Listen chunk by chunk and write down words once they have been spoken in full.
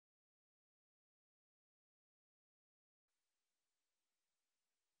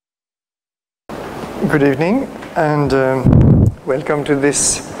Good evening, and welcome to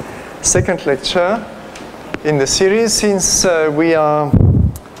this second lecture in the series. Since we are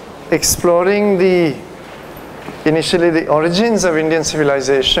exploring initially the origins of Indian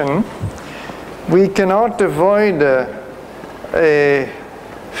civilization, we cannot avoid a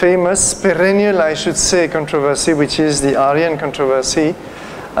famous, perennial, I should say, controversy, which is the Aryan controversy.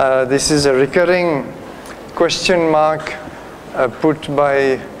 This is a recurring question mark put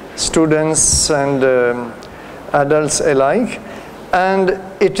by students and adults alike, and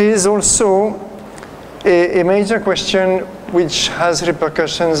it is also a major question which has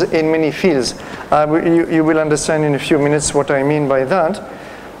repercussions in many fields. You will understand in a few minutes what I mean by that.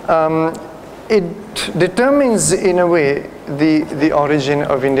 It determines, in a way, the origin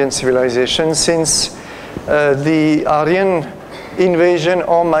of Indian civilization, since the Aryan invasion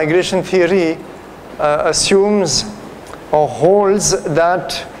or migration theory assumes or holds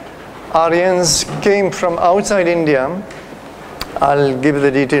that Aryans came from outside India. I'll give the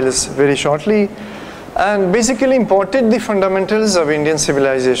details very shortly, and basically imported the fundamentals of Indian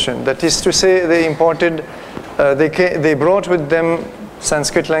civilization. That is to say, they imported, they brought with them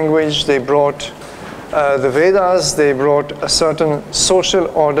Sanskrit language, they brought the Vedas, they brought a certain social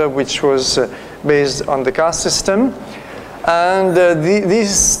order which was based on the caste system. And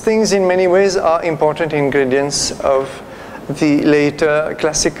these things in many ways are important ingredients of the later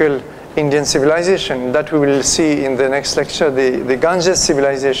classical Indian civilization that we will see in the next lecture, the Ganges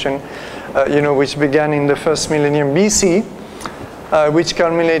civilization, which began in the first millennium BC, which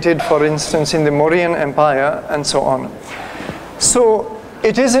culminated, for instance, in the Mauryan Empire, and so on. So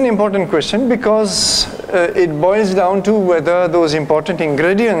it is an important question because it boils down to whether those important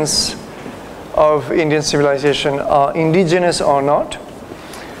ingredients of Indian civilization are indigenous or not.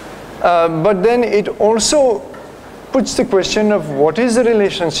 But then it also puts the question of what is the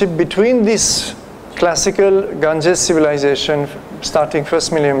relationship between this classical Ganges civilization starting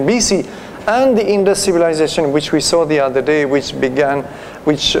first millennium BC and the Indus civilization which we saw the other day, which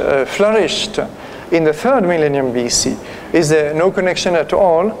flourished in the third millennium BC. Is there no connection at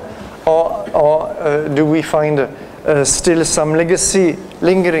all, or do we find still some legacy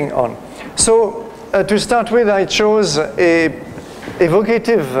lingering on? So to start with, I chose a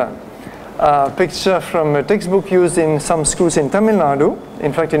evocative picture from a textbook used in some schools in Tamil Nadu.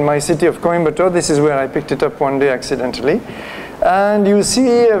 In fact, in my city of Coimbatore, this is where I picked it up one day accidentally. And you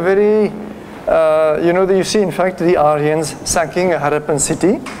see a very, you see in fact the Aryans sacking a Harappan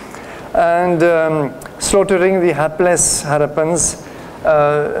city and slaughtering the hapless Harappans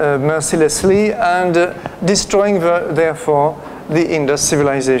mercilessly and destroying therefore the Indus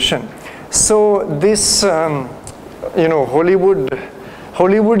civilization. So this,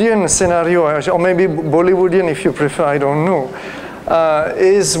 Hollywoodian scenario, or maybe Bollywoodian if you prefer, I don't know,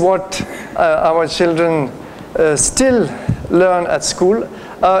 is what our children still learn at school.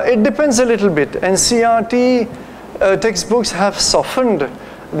 It depends a little bit. NCERT textbooks have softened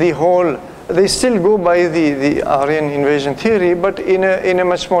the whole, they still go by the Aryan invasion theory, but in a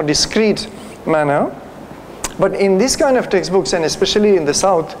much more discreet manner. But in this kind of textbooks, and especially in the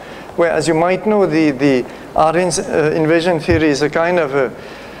South, where, as you might know, the Aryan invasion theory is a kind of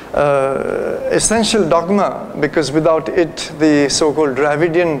essential dogma, because without it, the so-called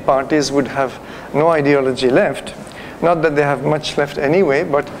Dravidian parties would have no ideology left. Not that they have much left anyway,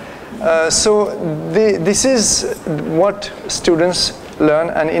 but this is what students learn,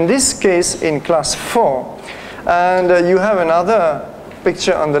 and in this case, in class 4. And you have another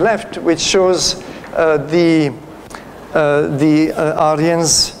picture on the left, which shows the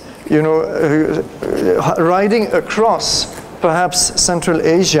Aryans, riding across perhaps Central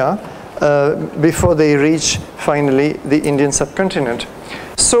Asia before they reach finally the Indian subcontinent.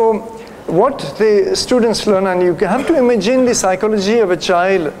 So what the students learn, and you have to imagine the psychology of a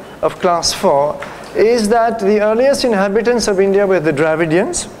child of class 4, is that the earliest inhabitants of India were the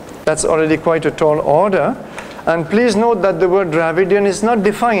Dravidians. That's already quite a tall order. And please note that the word Dravidian is not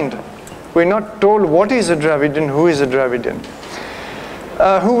defined. We're not told what is a Dravidian, who is a Dravidian.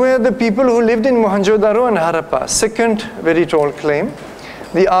 Who were the people who lived in Mohenjo-daro and Harappa? Second very tall claim.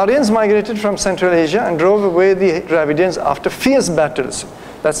 The Aryans migrated from Central Asia and drove away the Dravidians after fierce battles.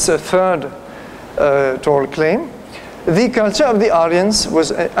 That's a third tall claim. The culture of the Aryans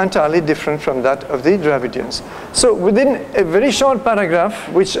was entirely different from that of the Dravidians. So within a very short paragraph,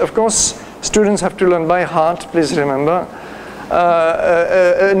 which of course students have to learn by heart, please remember,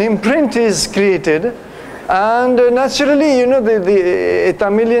 an imprint is created. And naturally, a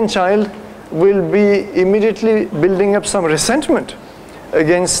Tamilian child will be immediately building up some resentment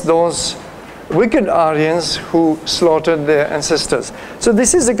against those wicked Aryans who slaughtered their ancestors. So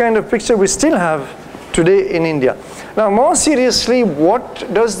this is the kind of picture we still have today in India. Now, more seriously,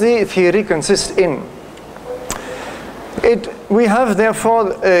 what does the theory consist in? We have, therefore,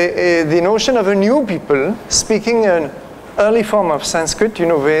 the notion of a new people speaking an early form of Sanskrit. You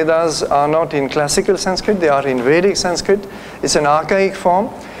know, Vedas are not in classical Sanskrit, they are in Vedic Sanskrit. It's an archaic form.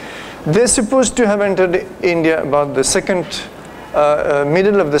 They're supposed to have entered India about the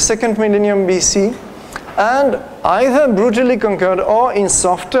middle of the 2nd millennium BC, and either brutally conquered or in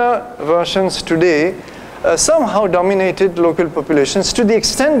softer versions today, somehow dominated local populations to the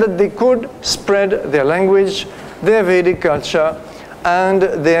extent that they could spread their language, their Vedic culture, and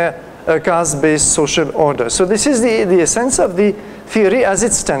their caste-based social order. So this is the essence of the theory as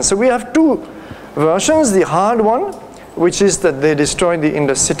it stands. So we have two versions, the hard one, which is that they destroyed the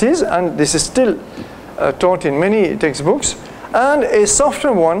Indus cities, and this is still taught in many textbooks, and a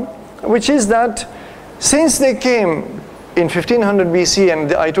softer one, which is that since they came in 1500 BC,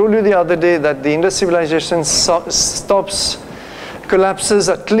 and I told you the other day that the Indus civilization collapses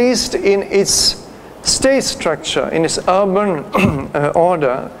at least in its state structure, in its urban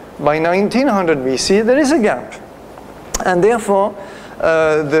order, by 1900 BC, there is a gap. And therefore,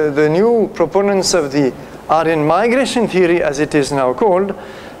 the new proponents of the Aryan migration theory, as it is now called,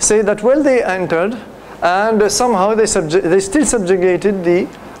 say that, well, they entered, and somehow they still subjugated the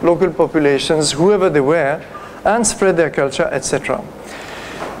local populations, whoever they were, and spread their culture, etc.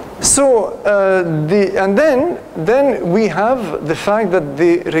 So, and then we have the fact that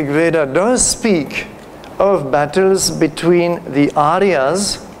the Rig-Veda does speak of battles between the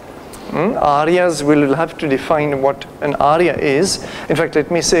Aryas. Aryas, will have to define what an Arya is. In fact, let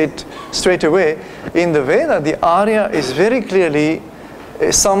me say it straight away. In the Veda, the Arya is very clearly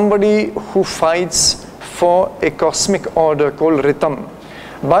somebody who fights for a cosmic order called Ritam,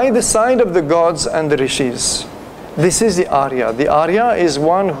 by the side of the gods and the rishis. This is the Arya. The Arya is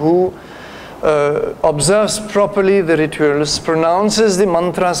one who observes properly the rituals, pronounces the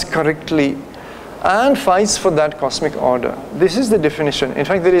mantras correctly, and fights for that cosmic order. This is the definition. In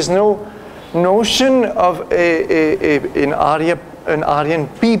fact, there is no notion of an Aryan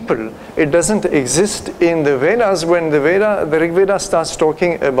people. It doesn't exist in the Vedas. When the Rig-Veda starts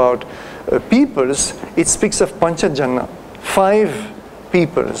talking about peoples, it speaks of Panchajana, 5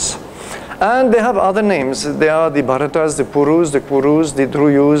 peoples. And they have other names. They are the Bharatas, the Purus, the Kurus, the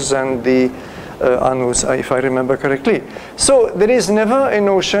Druyus, and the Anus, if I remember correctly. So there is never a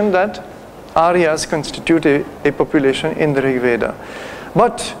notion that Aryas constitute a population in the Rig-Veda.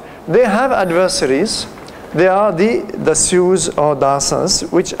 But they have adversaries. They are the Dasyus or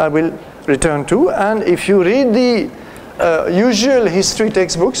Dasas, which I will return to. And if you read the usual history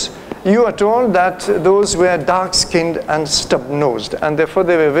textbooks, you are told that those were dark-skinned and stub-nosed, and therefore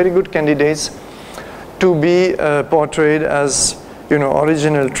they were very good candidates to be portrayed as, you know,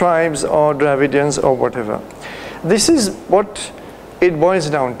 original tribes or Dravidians or whatever. This is what it boils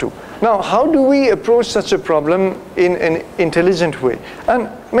down to. Now, how do we approach such a problem in an intelligent way? And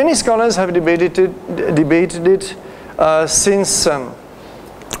many scholars have debated it since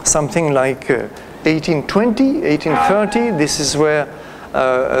something like 1820, 1830. This is where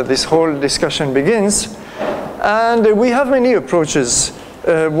this whole discussion begins. And we have many approaches.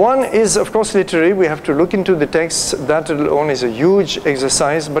 One is, of course, literary. We have to look into the texts. That alone is a huge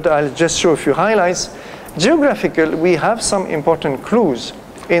exercise, but I'll just show a few highlights. Geographical, we have some important clues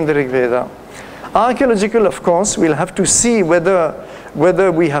in the Rig-Veda. Archaeological, of course, we'll have to see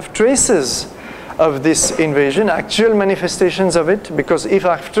whether we have traces of this invasion, actual manifestations of it, because if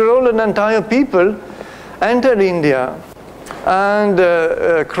after all an entire people entered India and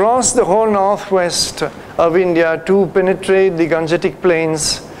crossed the whole northwest of India to penetrate the Gangetic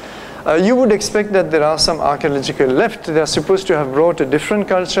plains, you would expect that there are some archaeological left. They are supposed to have brought a different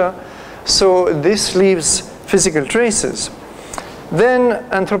culture, so this leaves physical traces. Then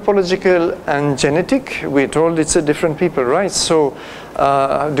anthropological and genetic, we're told it's a different people, right? So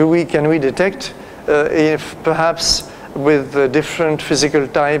can we detect if perhaps with different physical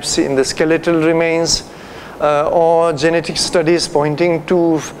types in the skeletal remains, or genetic studies pointing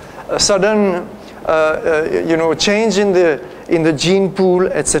to a sudden change in the gene pool,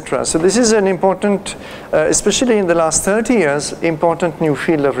 etc. So this is an important, especially in the last 30 years, important new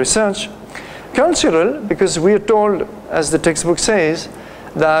field of research. Cultural, because we are told, as the textbook says,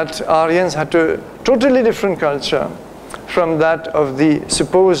 that Aryans had a totally different culture from that of the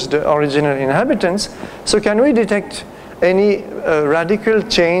supposed original inhabitants. So can we detect any radical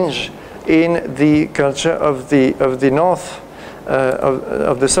change in the culture of the north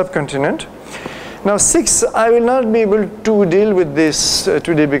of the subcontinent? Now 6, I will not be able to deal with this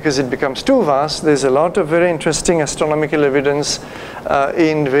today because it becomes too vast. There's a lot of very interesting astronomical evidence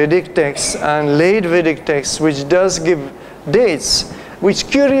in Vedic texts and late Vedic texts which does give dates, which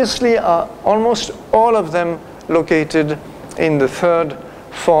curiously are almost all of them located in the 3rd,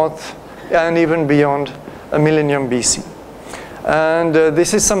 4th, and even beyond a millennium BC. And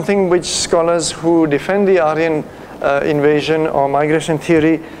this is something which scholars who defend the Aryan invasion or migration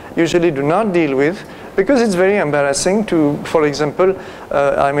theory usually do not deal with, because it's very embarrassing to, for example,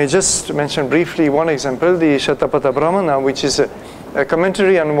 I may just mention briefly one example, the Shatapatha Brahmana, which is a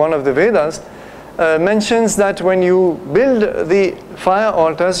commentary on one of the Vedas, mentions that when you build the fire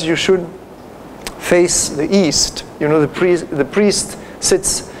altars, you should face the east. You know, the priest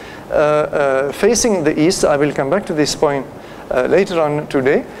sits facing the east. I will come back to this point later on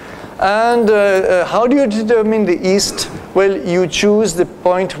today. And how do you determine the east? Well, you choose the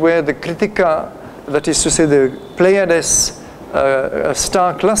point where the Kritika, that is to say the Pleiades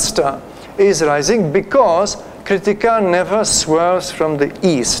star cluster, is rising, because Kritika never swerves from the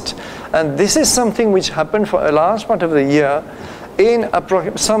east. And this is something which happened for a large part of the year in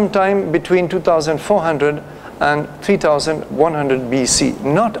sometime between 2400 and 3100 BC,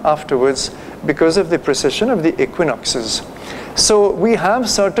 not afterwards, because of the precession of the equinoxes. So we have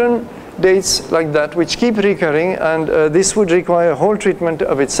certain dates like that which keep recurring, and this would require a whole treatment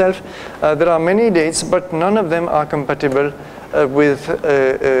of itself. There are many dates, but none of them are compatible with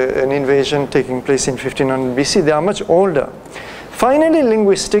an invasion taking place in 1500 BC. They are much older. Finally,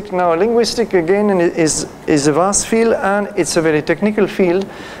 linguistic. Now, linguistic again is a vast field, and it's a very technical field.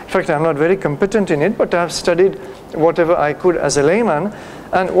 In fact, I'm not very competent in it, but I've studied whatever I could as a layman.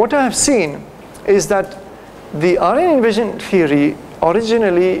 And what I have seen is that the Aryan invasion theory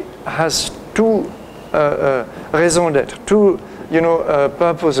originally has two raison d'etre, two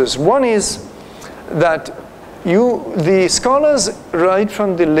purposes. One is that the scholars right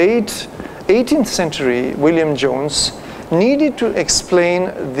from the late 18th century, William Jones, needed to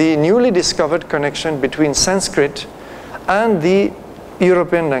explain the newly discovered connection between Sanskrit and the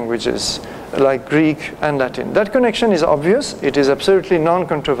European languages like Greek and Latin. That connection is obvious, it is absolutely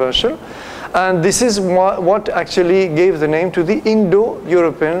non-controversial, and this is what actually gave the name to the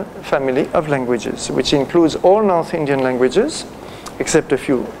Indo-European family of languages, which includes all North Indian languages, except a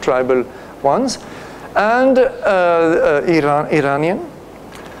few tribal ones, and Iranian,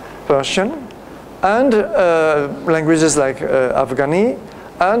 Persian, and languages like Afghani,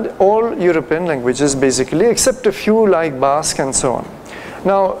 and all European languages basically, except a few like Basque and so on.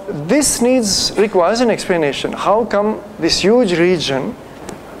 Now, this requires an explanation. How come this huge region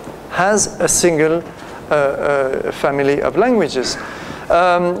has a single family of languages?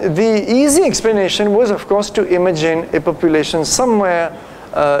 The easy explanation was, of course, to imagine a population somewhere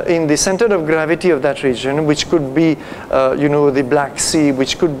in the center of gravity of that region, which could be, the Black Sea,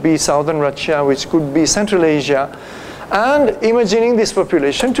 which could be southern Russia, which could be Central Asia, and imagining this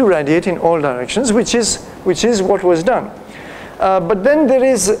population to radiate in all directions, which is what was done. But then there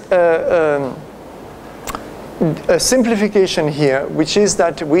is a simplification here, which is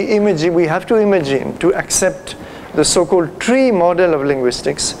that we have to imagine to accept the so-called tree model of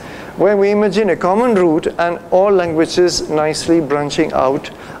linguistics, where we imagine a common root and all languages nicely branching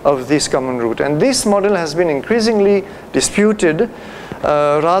out of this common root. And this model has been increasingly disputed,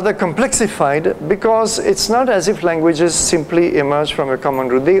 rather complexified, because it's not as if languages simply emerge from a common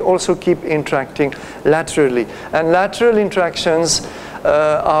root. They also keep interacting laterally. And lateral interactions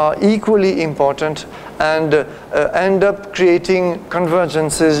are equally important and end up creating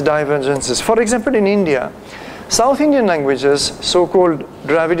convergences, divergences. For example, in India, South Indian languages, so-called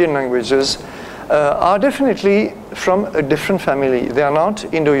Dravidian languages, are definitely from a different family. They are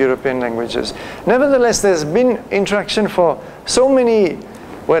not Indo-European languages. Nevertheless, there's been interaction for so many,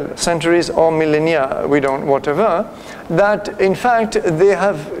 well, centuries or millennia, whatever, that in fact they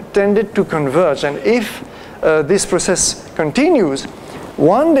have tended to converge. And if this process continues,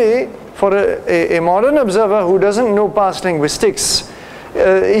 one day, for a modern observer who doesn't know past linguistics,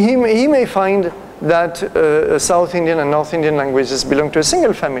 he may find that South Indian and North Indian languages belong to a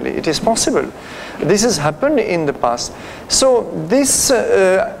single family. It is possible. This has happened in the past. So this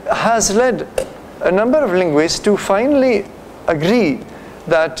has led a number of linguists to finally agree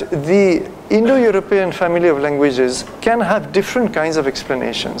that the Indo-European family of languages can have different kinds of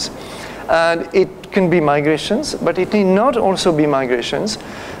explanations. And it can be migrations, but it need not also be migrations.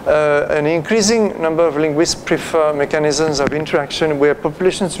 An increasing number of linguists prefer mechanisms of interaction where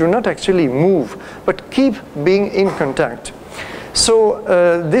populations do not actually move, but keep being in contact. So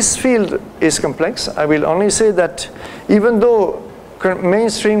this field is complex. I will only say that even though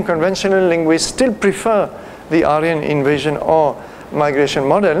mainstream conventional linguists still prefer the Aryan invasion or migration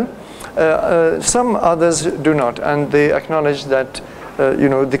model. Some others do not, and they acknowledge that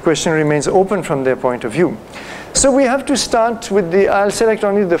the question remains open from their point of view. So we have to start with I'll select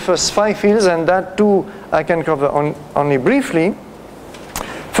only the first 5 fields, and that too I can cover only briefly.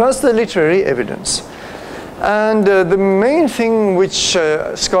 First, the literary evidence. And the main thing which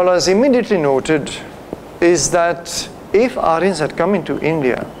scholars immediately noted is that if Aryans had come into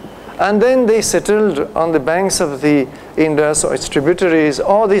India, and then they settled on the banks of the Indus or its tributaries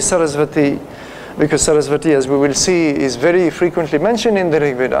or the Saraswati, because Saraswati, as we will see, is very frequently mentioned in the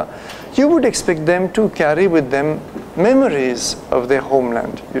Rig-Veda, you would expect them to carry with them memories of their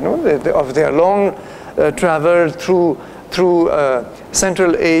homeland, of their long travel through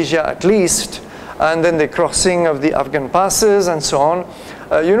Central Asia at least, and then the crossing of the Afghan passes and so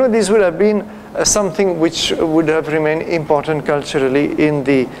on. These would have been something which would have remained important culturally in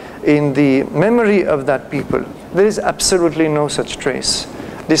the memory of that people. There is absolutely no such trace.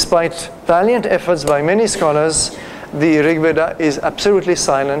 Despite valiant efforts by many scholars, the Rig-Veda is absolutely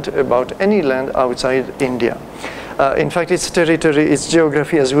silent about any land outside India. In fact, its territory, its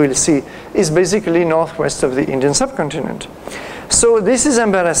geography, as we will see, is basically northwest of the Indian subcontinent. So this is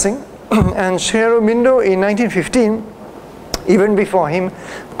embarrassing. And Sri Aurobindo in 1915, even before him,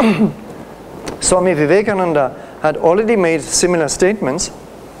 Swami Vivekananda had already made similar statements.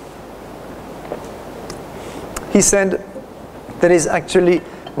 He said, there is actually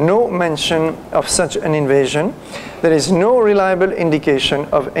no mention of such an invasion. There is no reliable indication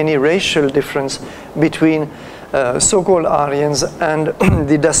of any racial difference between so-called Aryans and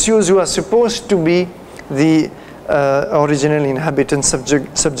the Dasyus, who are supposed to be the original inhabitants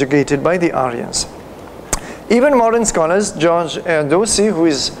subjugated by the Aryans. Even modern scholars, George Erdosy, who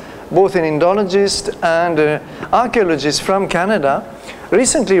is both an Indologist and archaeologist from Canada,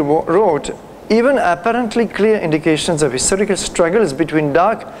 recently wrote, even apparently clear indications of historical struggles between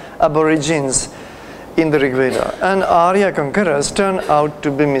dark aborigines in the Rig-Veda and Arya conquerors turn out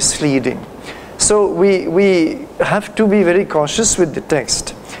to be misleading. So we have to be very cautious with the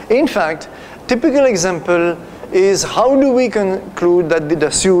text. In fact, typical example is, how do we conclude that the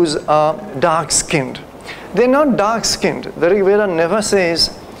Dasyus are dark-skinned? They're not dark-skinned. The Rig-Veda never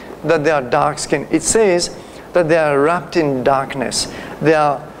says that they are dark-skinned. It says that they are wrapped in darkness. They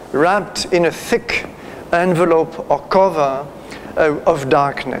are wrapped in a thick envelope or cover of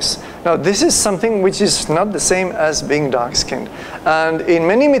darkness. Now, this is something which is not the same as being dark-skinned. And in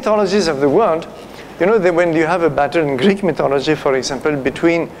many mythologies of the world, when you have a battle in Greek mythology, for example,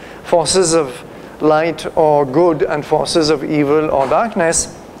 between forces of light or good and forces of evil or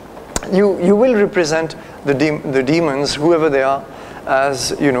darkness, you will represent the demons, whoever they are,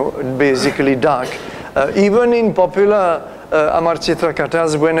 as basically dark. Even in popular Amar Chitra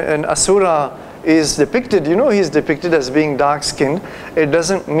Kathas, when an Asura is depicted, he's depicted as being dark-skinned. It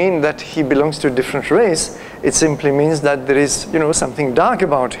doesn't mean that he belongs to a different race. It simply means that there is, something dark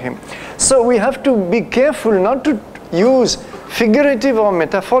about him. So we have to be careful not to use figurative or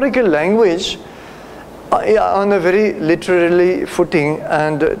metaphorical language on a very literary footing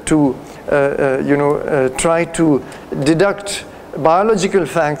and to, try to deduct biological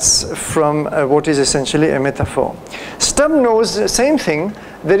facts from what is essentially a metaphor. Stubb knows the same thing.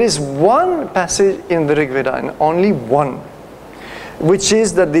 There is one passage in the Rig-Veda, and only one, which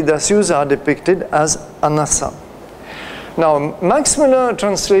is that the Dasyus are depicted as Anasa. Now, Max Muller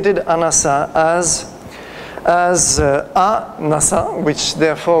translated Anasa as Anasa, which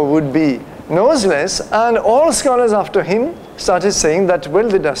therefore would be noseless, and all scholars after him started saying that, well,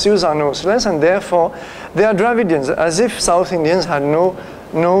 the Dasyus are noseless, and therefore they are Dravidians, as if South Indians had no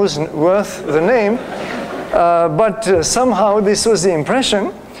nose worth the name. But somehow this was the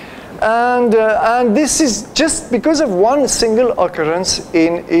impression, and this is just because of one single occurrence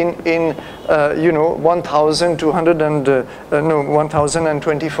in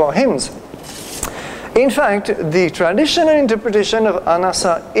 1024 hymns. In fact, the traditional interpretation of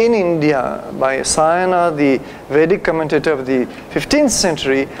Anasa in India by Sayana, the Vedic commentator of the 15th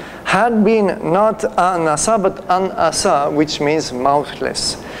century, had been not Anasa but Anasa, which means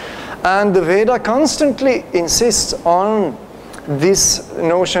mouthless. And the Veda constantly insists on this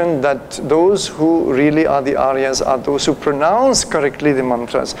notion that those who really are the Aryas are those who pronounce correctly the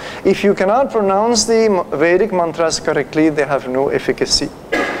mantras. If you cannot pronounce the Vedic mantras correctly, they have no efficacy.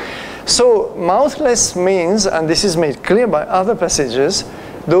 So mouthless means, and this is made clear by other passages,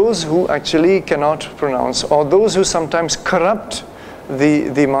 those who actually cannot pronounce, or those who sometimes corrupt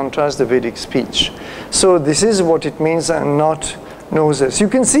the mantras, the Vedic speech. So this is what it means, and not noses. You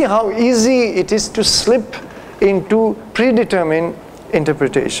can see how easy it is to slip into predetermined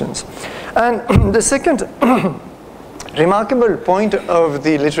interpretations. And the second remarkable point of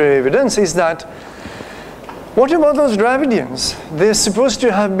the literary evidence is that what about those Dravidians? They're supposed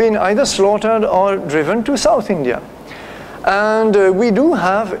to have been either slaughtered or driven to South India. And we do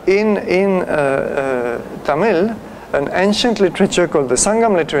have in Tamil an ancient literature called the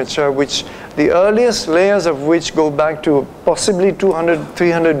Sangam literature, which the earliest layers of which go back to possibly 200,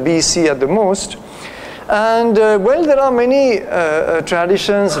 300 BC at the most. And well, there are many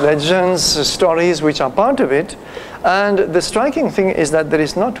traditions, legends, stories which are part of it. And the striking thing is that there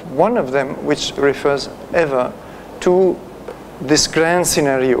is not one of them which refers ever to this grand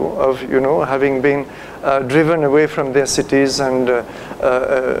scenario of, you know, having been driven away from their cities and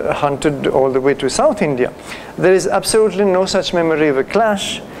hunted all the way to South India. There is absolutely no such memory of a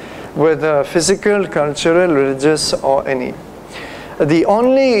clash, whether physical, cultural, religious, or any. The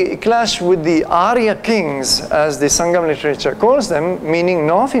only clash with the Arya kings, as the Sangam literature calls them, meaning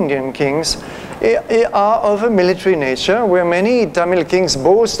North Indian kings, are of a military nature, where many Tamil kings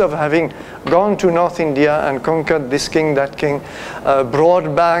boast of having gone to North India and conquered this king, that king,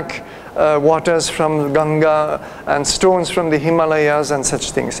 brought back waters from Ganga and stones from the Himalayas and such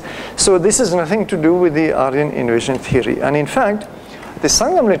things. So this has nothing to do with the Aryan invasion theory. And in fact, the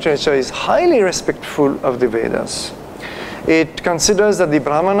Sangam literature is highly respectful of the Vedas. It considers that the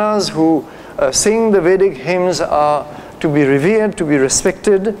Brahmanas who sing the Vedic hymns are to be revered, to be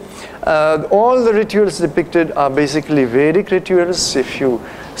respected. All the rituals depicted are basically Vedic rituals. If you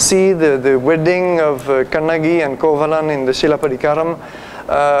see the wedding of Kannagi and Kovalan in the Shilapadikaram,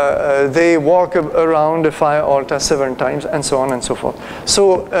 they walk around a fire altar 7 times, and so on and so forth.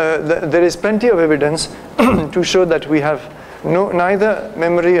 So there is plenty of evidence to show that we have neither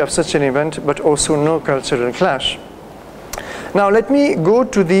memory of such an event, but also no cultural clash. Now let me go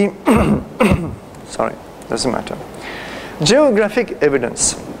to the, sorry, doesn't matter. Geographic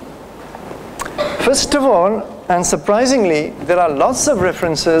evidence. First of all, and surprisingly, there are lots of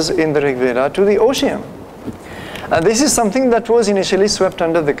references in the Rig-Veda to the ocean. And this is something that was initially swept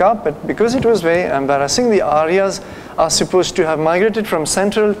under the carpet because it was very embarrassing. The Aryas are supposed to have migrated from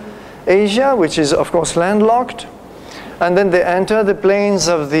Central Asia, which is of course landlocked, and then they enter the plains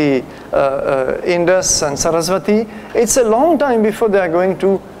of the Indus and Saraswati. It's a long time before they are going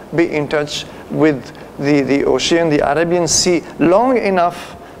to be in touch with the ocean, the Arabian Sea, long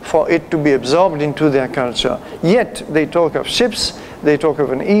enough for it to be absorbed into their culture. Yet they talk of ships, they talk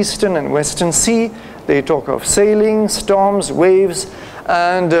of an eastern and western sea, they talk of sailing, storms, waves,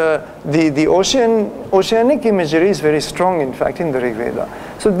 and the oceanic imagery is very strong, in fact, in the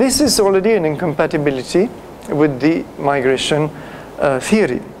Rig-Veda. So this is already an incompatibility with the migration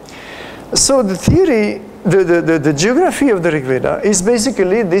theory. So the theory, the geography of the Rig-Veda is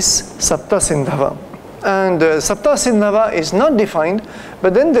basically this Sapta Sindhava. And Sapta Sindhava is not defined,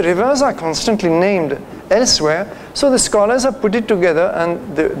 but then the rivers are constantly named elsewhere. So the scholars have put it together,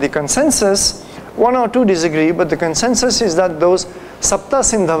 and the consensus, 1 or 2 disagree, but the consensus is that those Sapta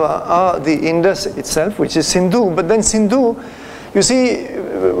Sindhava are the Indus itself, which is Sindhu. But then Sindhu, you see,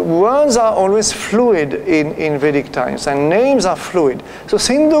 words are always fluid in Vedic times, and names are fluid. So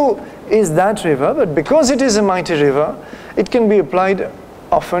Sindhu is that river, but because it is a mighty river, it can be applied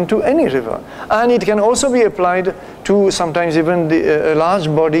often to any river. And it can also be applied to sometimes even a large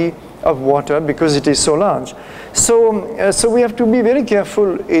body of water because it is so large. So we have to be very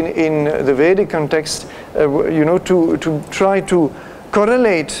careful in the Vedic context, you know, to try to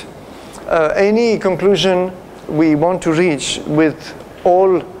correlate any conclusion we want to reach with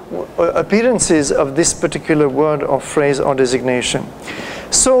all appearances of this particular word or phrase or designation.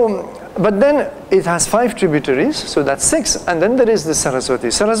 So, but then it has 5 tributaries, so that's 6, and then there is the Saraswati.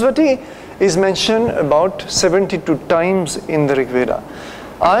 Saraswati is mentioned about 72 times in the Rig-Veda.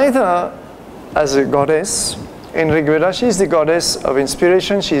 Either as a goddess, in Rig-Veda she is the goddess of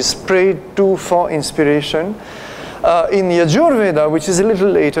inspiration, she is prayed to for inspiration. In Yajur-Veda, which is a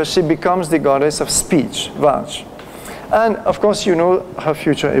little later, she becomes the goddess of speech, Vaj. And of course you know her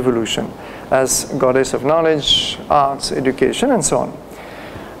future evolution as goddess of knowledge, arts, education, and so on.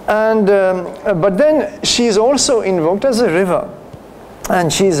 And, but then she is also invoked as a river.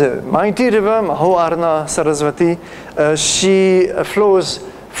 And she is a mighty river, Mahoarna Saraswati. She flows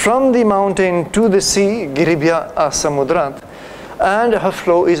from the mountain to the sea, Giribhya Samudrat. And her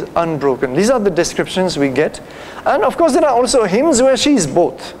flow is unbroken. These are the descriptions we get. And of course there are also hymns where she is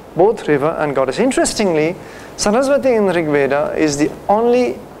both river and goddess. Interestingly, Saraswati in Rig-Veda is the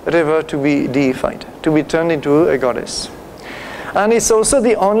only river to be deified, to be turned into a goddess. And it's also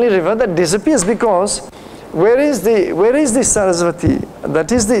the only river that disappears because where is the Saraswati?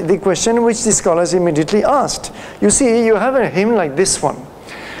 That is the question which the scholars immediately asked. You see, you have a hymn like this one,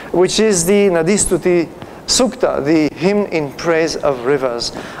 which is the Nadi Stuti Sukta, the hymn in praise of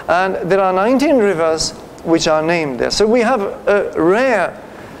rivers. And there are 19 rivers which are named there. So we have a rare,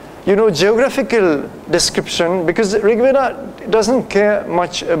 geographical description, because Rig-Veda doesn't care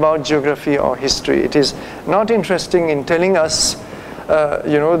much about geography or history. It is not interested in telling us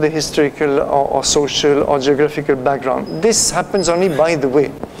the historical or social or geographical background. This happens only by the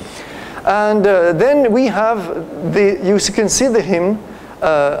way. And then we have you can see the hymn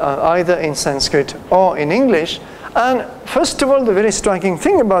either in Sanskrit or in English. And first of all, the very striking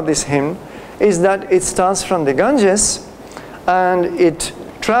thing about this hymn is that it starts from the Ganges and it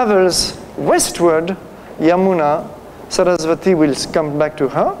travels westward. Yamuna, Saraswati will come back to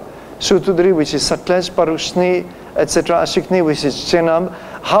her, Shutudri, which is Satlaj, Parushni, etc., Ashikni, which is Chenab.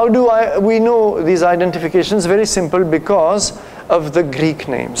 How do we know these identifications? Very simple, because of the Greek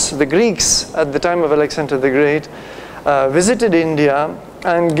names. The Greeks at the time of Alexander the Great visited India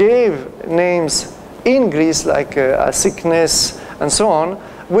and gave names in Greece like Asiknes and so on,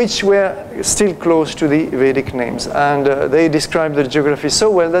 which were still close to the Vedic names. And they describe the geography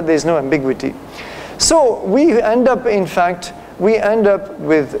so well that there is no ambiguity. So we end up, in fact,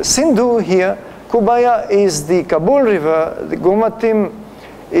 with Sindhu here. Kubaya is the Kabul River. The Gomatim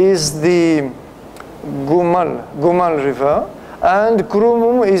is the Gumal River. And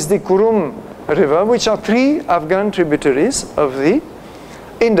Kurumum is the Kurum River, which are 3 Afghan tributaries of the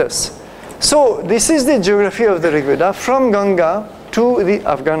Indus. So this is the geography of the Rig-Veda from Ganga to the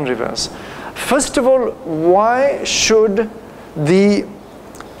Afghan rivers. First of all, why should the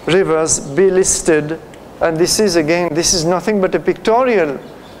rivers be listed? And this is nothing but a pictorial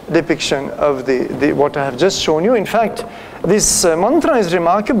depiction of what I have just shown you. In fact, this mantra is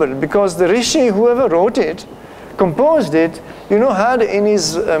remarkable because the rishi, whoever wrote it, composed it, had in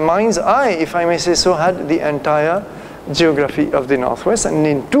his mind's eye, if I may say so, had the entire geography of the Northwest. And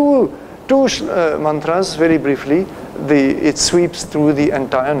in two mantras, very briefly, it sweeps through the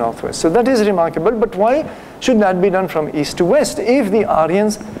entire Northwest. So that is remarkable. But why should that be done from east to west? If the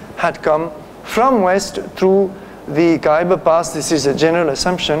Aryans had come from west through the Khyber Pass, this is a general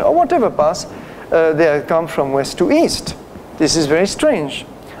assumption, or whatever pass, they have come from west to east. This is very strange,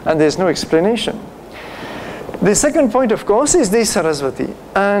 and there's no explanation. The second point, of course, is the Saraswati.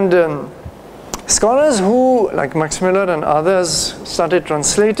 And scholars who, like Max Muller and others,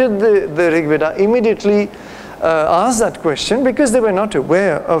 translated the Rig-Veda immediately asked that question because they were not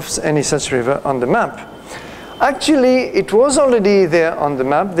aware of any such river on the map. Actually, it was already there on the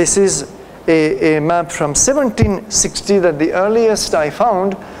map. This is a map from 1760, that the earliest I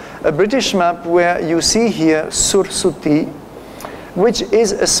found, a British map where you see here Sursuti, which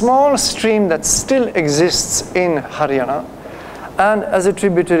is a small stream that still exists in Haryana and as a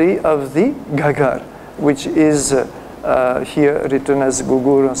tributary of the Ghaggar, which is here written as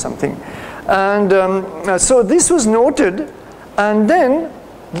Gugur or something. And so this was noted, and then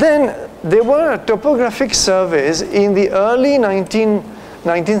there were topographic surveys in the early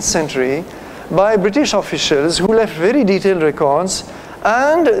 19th century by British officials who left very detailed records,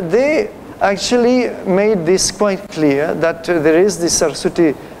 and they actually made this quite clear that there is the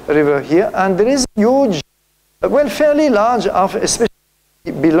Saraswati River here, and there is huge, well, fairly large, especially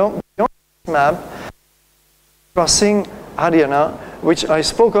beyond this map, crossing Haryana, which I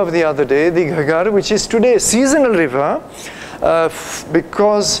spoke of the other day, the Ghaggar, which is today a seasonal river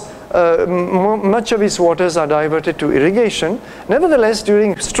because much of its waters are diverted to irrigation. Nevertheless,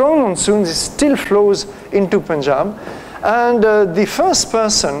 during strong monsoons, it still flows into Punjab. And the first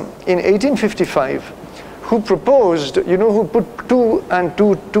person in 1855 who proposed, who put 2 and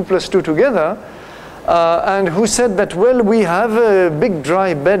 2 plus 2 together, and who said that, well, we have a big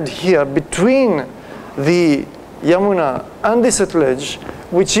dry bed here between the Yamuna and the Sutlej,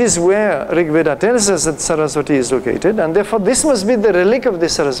 which is where Rig-Veda tells us that Saraswati is located, and therefore this must be the relic of the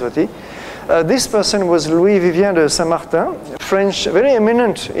Saraswati. This person was Louis Vivien de Saint-Martin, French, very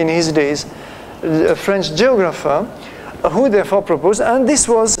eminent in his days, a French geographer, who therefore proposed, and this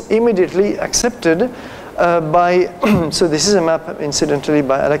was immediately accepted by, so this is a map incidentally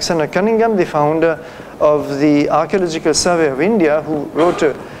by Alexander Cunningham, the founder of the Archaeological Survey of India, who wrote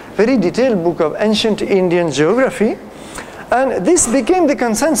a very detailed book of ancient Indian geography, and this became the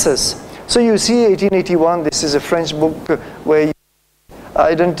consensus. So you see 1881, this is a French book where you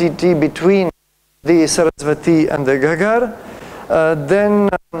identity between the Saraswati and the Ghaggar. Then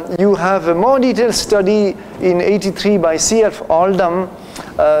you have a more detailed study in 83 by C.F. Oldham.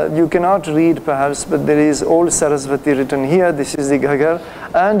 You cannot read perhaps, but there is Old Saraswati written here. This is the Ghaggar,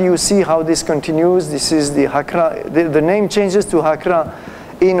 and you see how this continues. This is the Hakra. The name changes to Hakra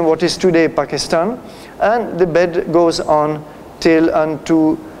in what is today Pakistan, and the bed goes on till up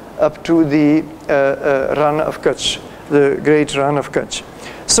to the Run of Kutch, the Great Run of Kutch.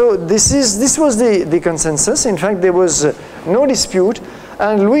 So this was the consensus. In fact, there was no dispute.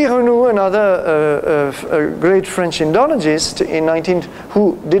 And Louis Renou, another great French Indologist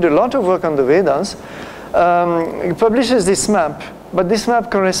who did a lot of work on the Vedas, publishes this map. But this map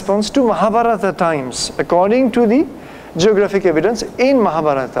corresponds to Mahabharata times, according to the geographic evidence in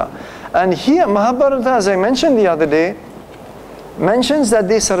Mahabharata. And here, Mahabharata, as I mentioned the other day, mentions that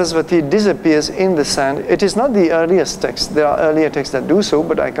the Saraswati disappears in the sand. It is not the earliest text. There are earlier texts that do so,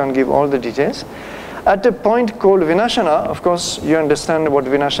 but I can't give all the details. At a point called Vinashana, of course, you understand what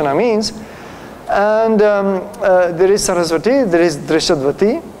Vinashana means. And there is Saraswati, there is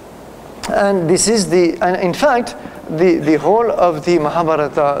Drishadvati. And this is and in fact, the whole of the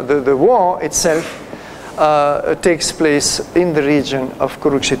Mahabharata, the war itself, takes place in the region of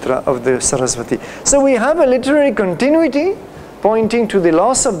Kurukshetra, of the Saraswati. So we have a literary continuity pointing to the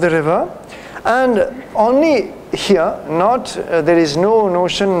loss of the river, and only here, there is no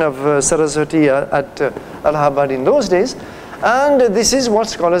notion of Saraswati at Allahabad in those days, and this is what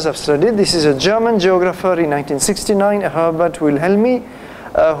scholars have studied. This is a German geographer in 1969, Herbert Wilhelmi,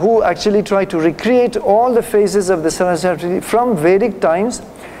 who actually tried to recreate all the phases of the Saraswati from Vedic times,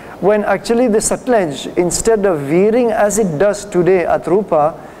 when actually the Sutlej, instead of veering as it does today at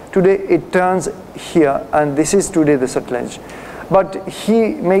Rupa, today it turns here, and this is today the Sutlej. But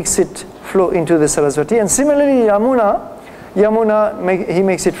he makes it flow into the Saraswati, and similarly he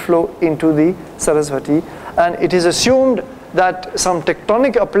makes it flow into the Saraswati, and it is assumed that some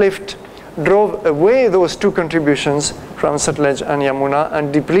tectonic uplift drove away those two contributions from Sutlej and Yamuna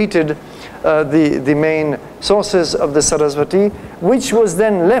and depleted the main sources of the Saraswati, which was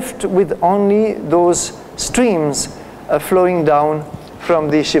then left with only those streams flowing down from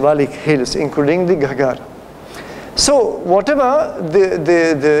the Shivalik hills, including the Ghaggar. So whatever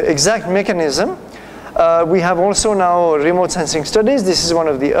the exact mechanism, we have also now remote sensing studies. This is one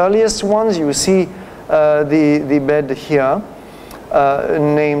of the earliest ones. You see the bed here,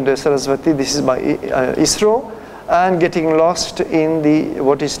 named Saraswati. This is by ISRO, and getting lost in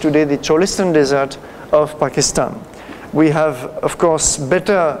what is today the Cholistan desert of Pakistan. We have, of course,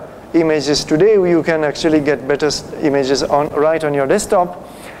 better images today. You can actually get better images right on your desktop,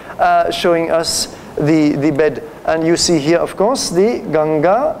 showing us the bed. And you see here, of course, the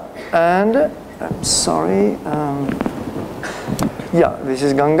Ganga, and I'm sorry, yeah, this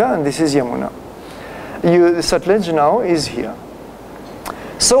is Ganga and this is Yamuna. The Sutlej now is here.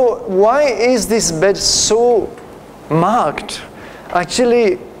 So why is this bed so marked?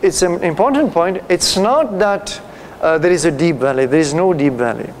 Actually, it's an important point. It's not that there is a deep valley. There is no deep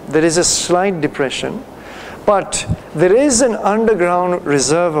valley. There is a slight depression. But there is an underground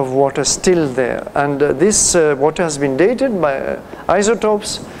reserve of water still there. And this water has been dated by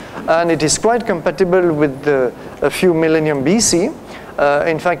isotopes, and it is quite compatible with a few millennium BC.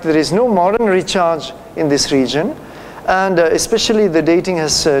 In fact, there is no modern recharge in this region. And especially the dating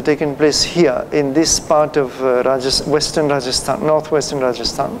has taken place here in this part of western Rajasthan, northwestern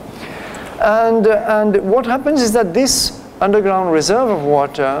Rajasthan. And what happens is that this underground reserve of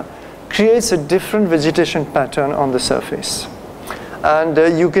water creates a different vegetation pattern on the surface.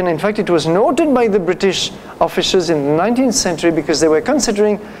 And you can, in fact, it was noted by the British officials in the 19th century because they were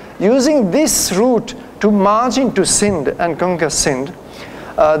considering using this route to march into Sindh and conquer Sindh.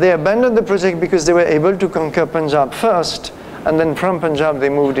 They abandoned the project because they were able to conquer Punjab first, and then from Punjab they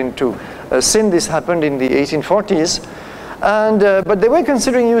moved into Sindh. This happened in the 1840s. But they were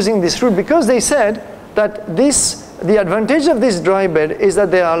considering using this route because they said that the advantage of this dry bed is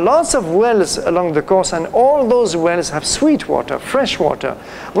that there are lots of wells along the coast, and all those wells have sweet water, fresh water.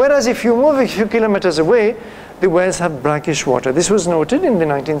 Whereas if you move a few kilometers away, the wells have brackish water. This was noted in the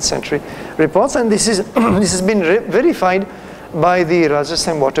 19th century reports, and this has been verified by the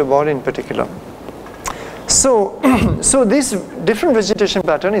Rajasthan Water Board in particular. So this different vegetation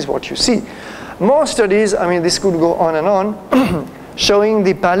pattern is what you see. More studies, I mean, this could go on and on, showing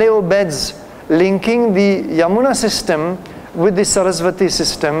the paleo beds linking the Yamuna system with the Saraswati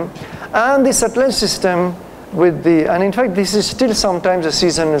system and the Sutlej system with and in fact this is still sometimes a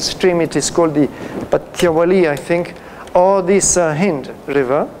seasonal stream. It is called the Patyawali, I think, or the Hind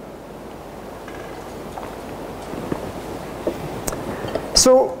river.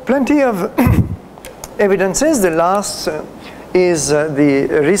 So plenty of evidences. The last is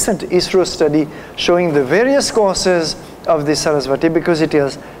the recent ISRO study showing the various courses of the Saraswati, because it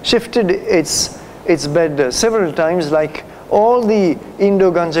has shifted its bed several times, like all the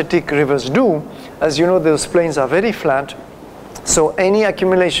Indo-Gangetic rivers do. As you know, those plains are very flat, so any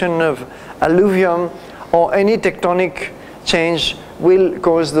accumulation of alluvium or any tectonic change will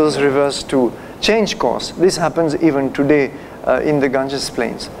cause those rivers to change course. This happens even today in the Ganges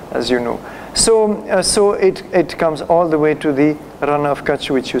plains, as you know. So it comes all the way to the Run of Kutch,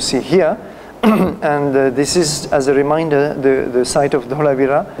 which you see here. And this is, as a reminder, the site of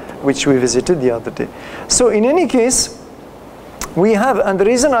Dholavira, which we visited the other day. So in any case, we have, and the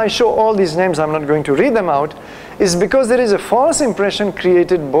reason I show all these names, I'm not going to read them out, is because there is a false impression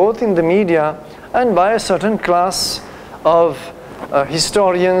created both in the media and by a certain class of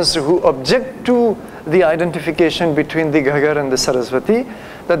historians who object to the identification between the Ghaggar and the Saraswati,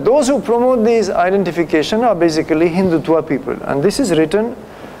 that those who promote these identification are basically Hindutva people. And this is written,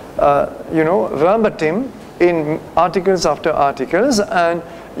 you know, verbatim in articles after articles, and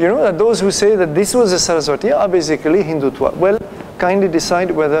you know that those who say that this was a Saraswati are basically Hindutva. Well, kindly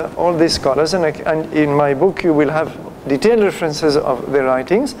decide whether all these scholars, and in my book you will have detailed references of their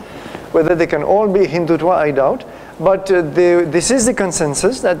writings, whether they can all be Hindutva, I doubt. But this is the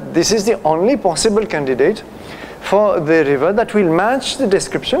consensus that this is the only possible candidate for the river that will match the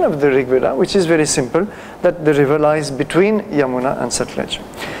description of the Rig-Veda, which is very simple, that the river lies between Yamuna and Satluj.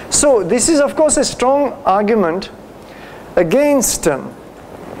 So this is of course a strong argument against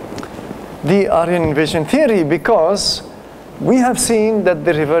the Aryan invasion theory, because we have seen that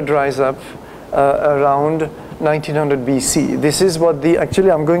the river dries up around 1900 BC. This is what actually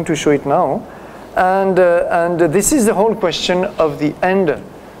I'm going to show it now. And this is the whole question of the end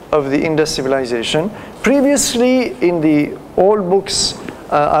of the Indus civilization. Previously, in the old books,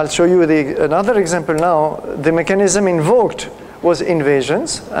 I'll show you another example now. The mechanism invoked was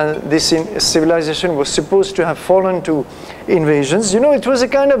invasions. This civilization was supposed to have fallen to invasions. You know, it was a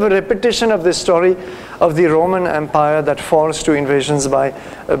kind of a repetition of the story of the Roman Empire that falls to invasions by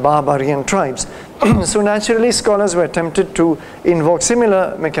barbarian tribes. So naturally, scholars were tempted to invoke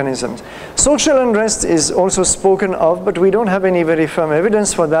similar mechanisms. Social unrest is also spoken of, but we don't have any very firm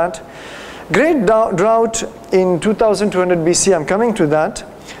evidence for that. Great drought in 2200 BC, I'm coming to that.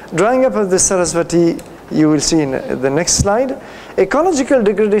 Drying up of the Saraswati, you will see in the next slide. Ecological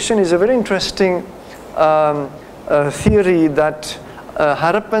degradation is a very interesting theory that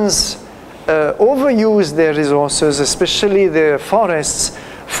Harappans overuse their resources, especially their forests,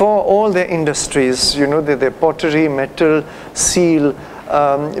 for all their industries. You know, their pottery, metal, seal,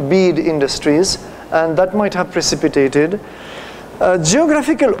 bead industries, and that might have precipitated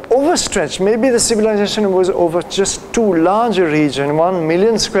geographical overstretch. Maybe the civilization was over just too large a region, 1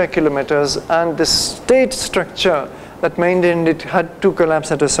 million square kilometers, and the state structure that maintained it had to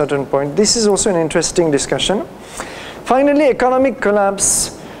collapse at a certain point. This is also an interesting discussion. Finally, economic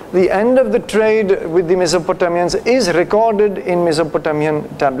collapse. The end of the trade with the Mesopotamians is recorded in Mesopotamian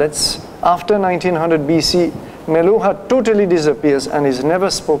tablets. After 1900 BC, Meluha totally disappears and is never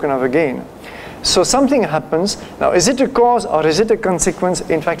spoken of again. So something happens. Now, is it a cause or is it a consequence?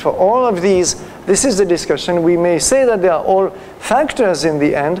 In fact, for all of these, this is the discussion. We may say that they are all factors in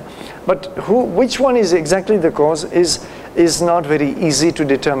the end, but which one is exactly the cause is not very easy to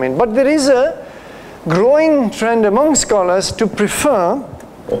determine. But there is a growing trend among scholars to prefer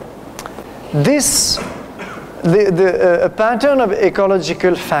a pattern of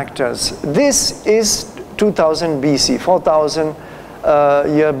ecological factors. This is 2000 BC, 4000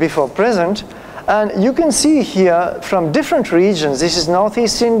 year before present. And you can see here from different regions. This is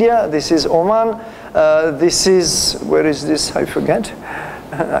Northeast India, this is Oman, this is, where is this? I forget.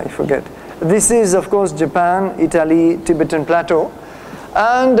 I forget. This is, of course, Japan, Italy, Tibetan Plateau.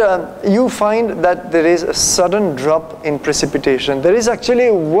 And you find that there is a sudden drop in precipitation. There is actually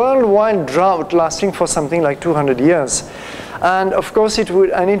a worldwide drought lasting for something like 200 years. And of course it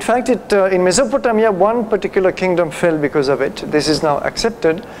would, and in fact in Mesopotamia, one particular kingdom fell because of it. This is now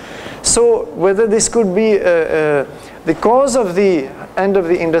accepted. So whether this could be the cause of the end of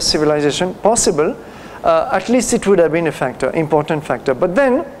the Indus civilization, possible, at least it would have been a factor, important factor. But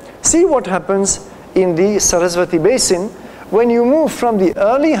then see what happens in the Saraswati basin when you move from the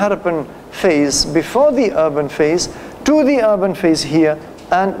early Harappan phase, before the urban phase, to the urban phase here,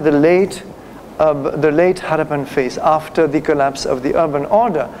 and the late Harappan phase, after the collapse of the urban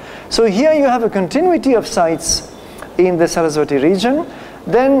order. So here you have a continuity of sites in the Saraswati region.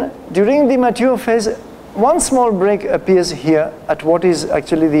 Then during the mature phase, one small break appears here at what is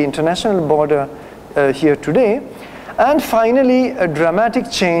actually the international border here today. And finally, a dramatic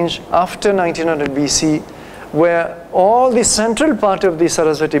change after 1900 BC, where all the central part of the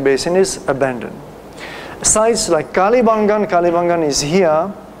Saraswati basin is abandoned. Sites like Kalibangan is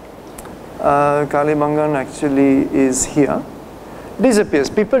here. Kalibangan actually is here. Disappears.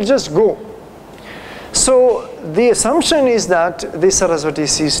 People just go. So the assumption is that the Saraswati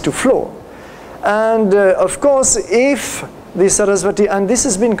ceased to flow. And of course, if the Saraswati, and this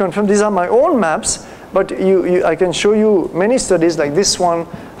has been confirmed, these are my own maps, but I can show you many studies like this one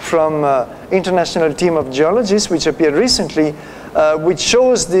from International Team of Geologists, which appeared recently, which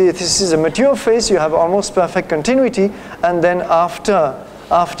shows this is a mature phase, you have almost perfect continuity, and then after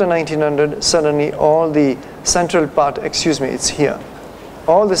 1900, suddenly all the central part, excuse me, it's here.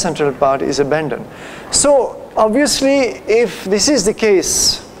 All the central part is abandoned. So obviously, if this is the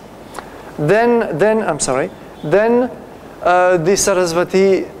case, then the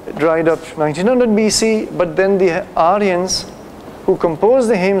Saraswati dried up 1900 BC, but then the Aryans who composed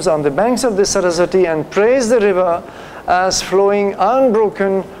the hymns on the banks of the Saraswati and praised the river as flowing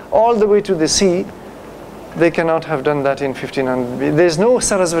unbroken all the way to the sea, they cannot have done that in 1500 BC. There's no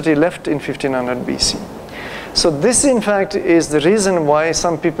Saraswati left in 1500 BC. So this, in fact, is the reason why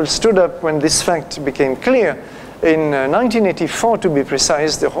some people stood up when this fact became clear. In 1984, to be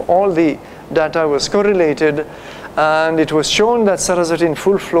precise, all the data was correlated, and it was shown that Saraswati in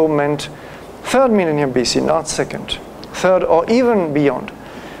full flow meant 3rd millennium BC, not 2nd, 3rd or even beyond.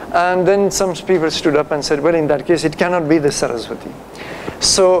 And then some people stood up and said, well, in that case, it cannot be the Saraswati.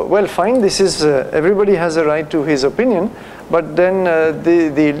 So, well, fine, this is, everybody has a right to his opinion, but then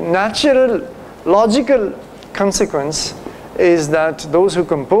the natural, logical consequence is that those who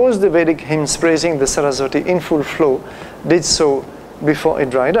composed the Vedic hymns praising the Saraswati in full flow did so before it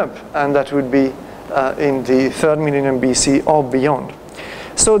dried up, and that would be in the 3rd millennium BC or beyond.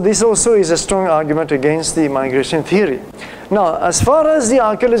 So this also is a strong argument against the migration theory. Now, as far as the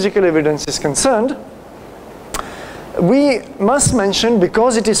archaeological evidence is concerned, we must mention,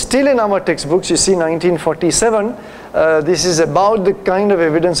 because it is still in our textbooks, you see 1947, this is about the kind of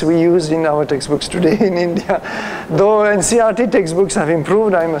evidence we use in our textbooks today in India. Though NCERT textbooks have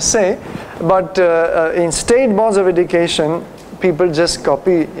improved, I must say, but in state boards of education, people just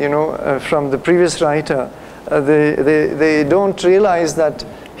copy, from the previous writer. They don't realize that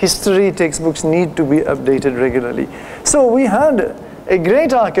history textbooks need to be updated regularly. So we had a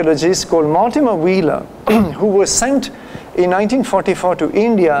great archaeologist called Mortimer Wheeler, who was sent in 1944 to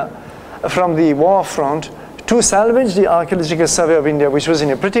India from the war front to salvage the Archaeological Survey of India, which was in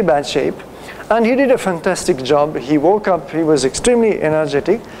a pretty bad shape. And he did a fantastic job. He woke up, he was extremely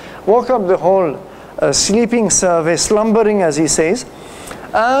energetic, woke up the whole sleeping survey, slumbering as he says,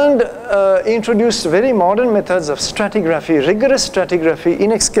 and introduced very modern methods of stratigraphy, rigorous stratigraphy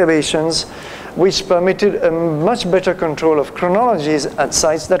in excavations, which permitted a much better control of chronologies at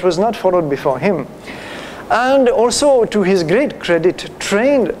sites that was not followed before him. And also, to his great credit,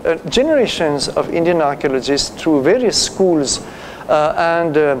 trained generations of Indian archaeologists through various schools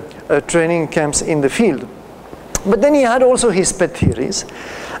and training camps in the field. But then he had also his pet theories.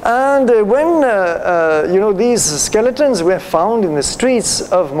 And when these skeletons were found in the streets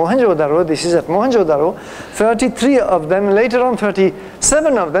of Mohenjo-daro, this is at Mohenjo-daro, 33 of them, later on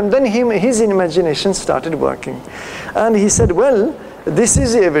 37 of them, then his imagination started working. And he said, well, this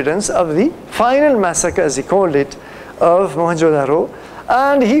is the evidence of the final massacre, as he called it, of Mohenjo-daro.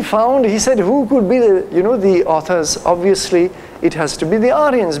 And he said, who could be the authors? Obviously, it has to be the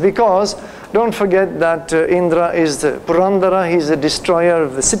Aryans, because don't forget that Indra is the Purandara, he's the destroyer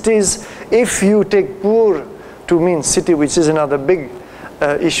of the cities. If you take Pur to mean city, which is another big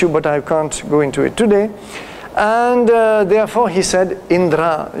issue, but I can't go into it today. And therefore he said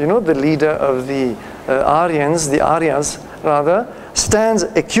Indra, the leader of the Aryans, the Aryas rather, stands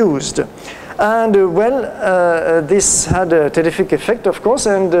accused. And this had a terrific effect, of course,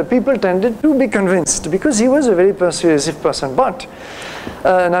 and people tended to be convinced because he was a very persuasive person. But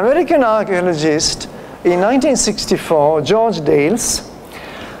an American archaeologist in 1964, George Dales,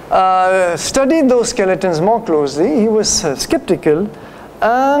 studied those skeletons more closely. He was skeptical,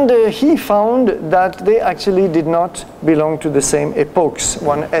 and he found that they actually did not belong to the same epochs.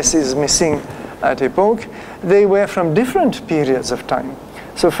 One S is missing at epoch. They were from different periods of time.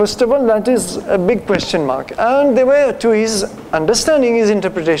 So first of all, that is a big question mark. And they were, to his understanding, his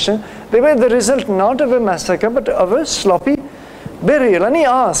interpretation, they were the result not of a massacre, but of a sloppy burial. And he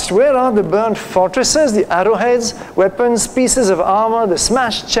asked, where are the burnt fortresses, the arrowheads, weapons, pieces of armor, the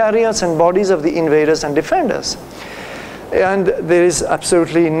smashed chariots and bodies of the invaders and defenders? And there is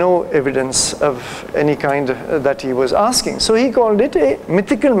absolutely no evidence of any kind that he was asking. So he called it a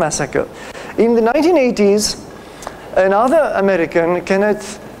mythical massacre. In the 1980s, another American,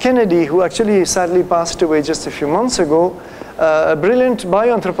 Kenneth Kennedy, who actually sadly passed away just a few months ago, a brilliant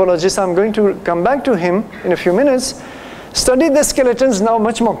bioanthropologist, I'm going to come back to him in a few minutes, studied the skeletons now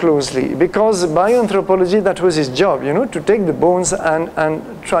much more closely, because bioanthropology, that was his job, you know, to take the bones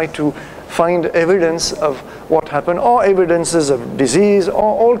and try to find evidence of what happened, or evidences of disease, or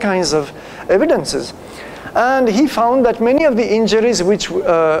all kinds of evidences. And he found that many of the injuries which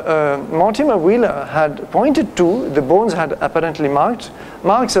Mortimer Wheeler had pointed to, the bones had apparently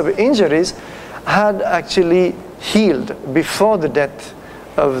marks of injuries, had actually healed before the death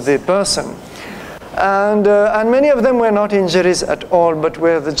of the person. And many of them were not injuries at all, but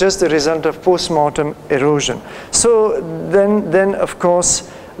were just the result of post-mortem erosion. So then of course,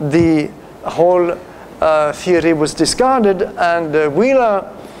 the whole theory was discarded, and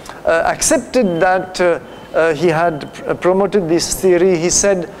Wheeler accepted that he had promoted this theory. He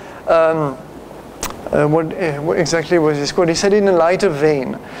said, what exactly was his quote? He said, in a lighter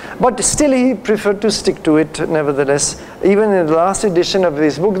vein. But still he preferred to stick to it nevertheless. Even in the last edition of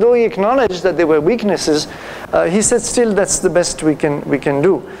this book, though he acknowledged that there were weaknesses, he said still that's the best we can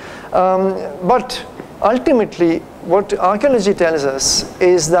do. But ultimately, what archaeology tells us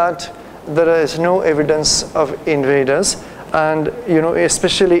is that there is no evidence of invaders, and you know,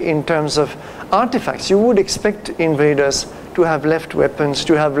 especially in terms of artifacts, you would expect invaders to have left weapons,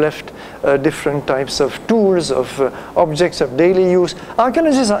 to have left different types of tools, of objects of daily use.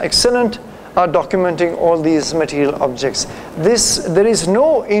 Archaeologists are excellent at documenting all these material objects. There is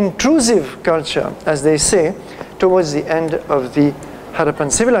no intrusive culture, as they say, towards the end of the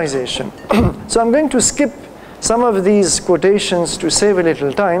Harappan civilization. So I'm going to skip some of these quotations to save a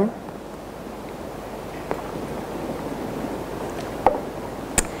little time.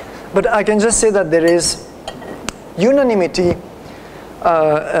 But I can just say that there is unanimity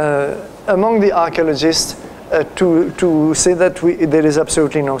among the archaeologists to say that there is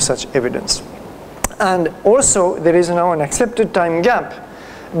absolutely no such evidence. And also, there is now an accepted time gap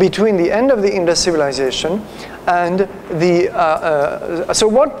between the end of the Indus civilization and the... so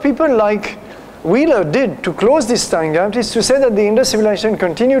what people like Wheeler did to close this time gap is to say that the Indus civilization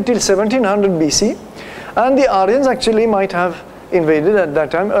continued till 1700 BC, and the Aryans actually might have invaded at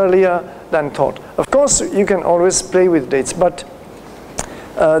that time earlier than thought. Of course, you can always play with dates, but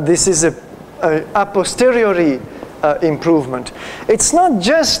this is a posteriori improvement. It's not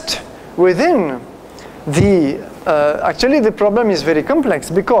just within the... actually, the problem is very complex,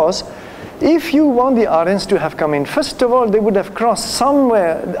 because if you want the Aryans to have come in, first of all, they would have crossed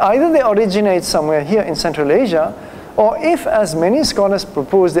somewhere. Either they originate somewhere here in Central Asia, or if, as many scholars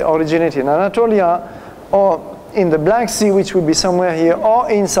propose, they originate in Anatolia, or in the Black Sea, which would be somewhere here, or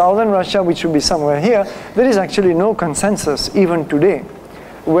in southern Russia, which would be somewhere here, there is actually no consensus even today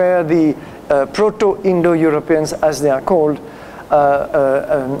where the Proto-Indo-Europeans, as they are called,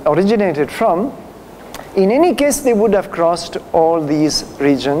 originated from. In any case, they would have crossed all these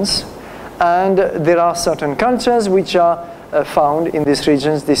regions, and there are certain cultures which are found in these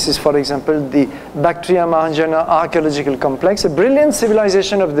regions. This is, for example, the Bactria-Mahajana archaeological complex, a brilliant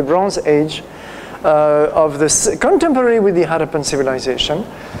civilization of the Bronze Age, of the contemporary with the Harappan civilization.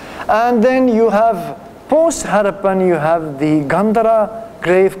 And then you have post-Harappan, you have the Gandhara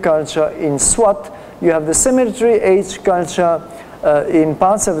grave culture in Swat, you have the cemetery age culture in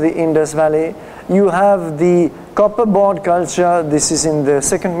parts of the Indus Valley, you have the copper board culture, this is in the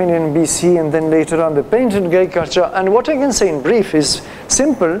 2nd millennium BC, and then later on the painted grey culture. And what I can say in brief is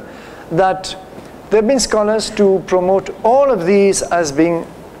simple, that there have been scholars to promote all of these as being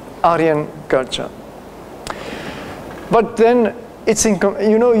Aryan culture. But then it's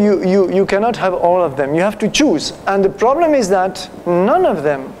you cannot have all of them. You have to choose. And the problem is that none of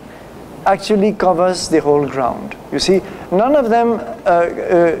them actually covers the whole ground. You see, none of them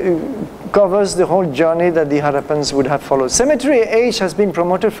covers the whole journey that the Harappans would have followed. Cemetery age has been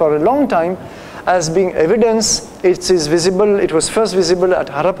promoted for a long time as being evidence. It is visible. It was first visible at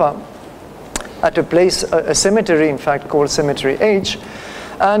Harappa, at a place, a cemetery, in fact, called Cemetery Age.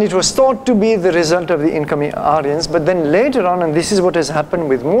 And it was thought to be the result of the incoming Aryans, but then later on, and this is what has happened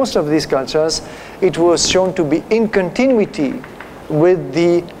with most of these cultures, it was shown to be in continuity with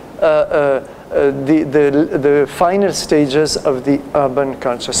the final stages of the urban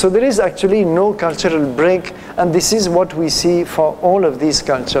culture. So there is actually no cultural break, and this is what we see for all of these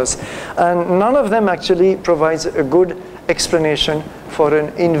cultures. And none of them actually provides a good explanation for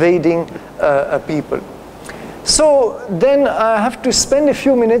an invading people. So then I have to spend a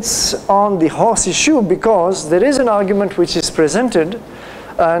few minutes on the horse issue, because there is an argument which is presented,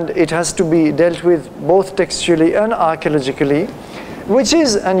 and it has to be dealt with both textually and archaeologically, which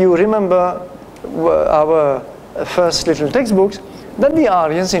is, and you remember our first little textbooks, that the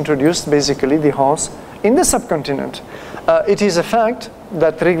Aryans introduced basically the horse in the subcontinent. It is a fact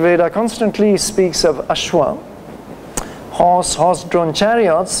that Rig-Veda constantly speaks of Ashwa, horse-drawn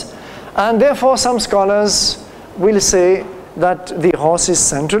chariots, and therefore some scholars will say that the horse is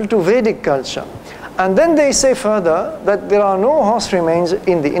central to Vedic culture. And then they say further that there are no horse remains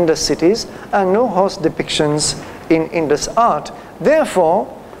in the Indus cities and no horse depictions in Indus art. Therefore,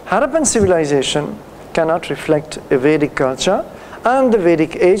 Harappan civilization cannot reflect a Vedic culture, and the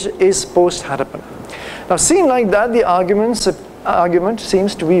Vedic age is post-Harappan. Now, seen like that, the argument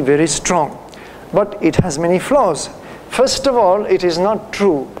seems to be very strong, but it has many flaws. First of all, it is not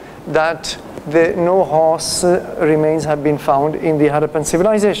true that no horse remains have been found in the Harappan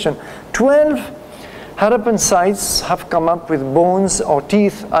civilization. 12 Harappan sites have come up with bones or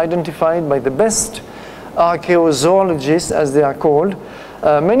teeth identified by the best archaeologists, as they are called,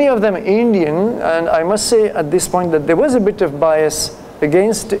 many of them Indian, and I must say at this point that there was a bit of bias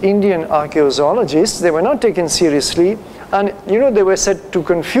against Indian archaeologists. They were not taken seriously, and they were said to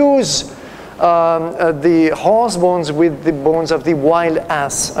confuse the horse bones with the bones of the wild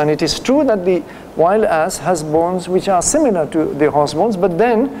ass. And it is true that the wild ass has bones which are similar to the horse bones, but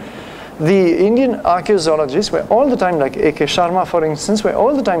then the Indian archaeologists were all the time, like A.K. Sharma for instance, were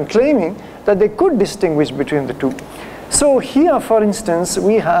all the time claiming that they could distinguish between the two. So here, for instance,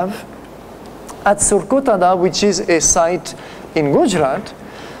 we have at Surkotada, which is a site in Gujarat,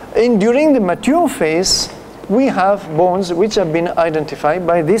 during the mature phase, we have bones which have been identified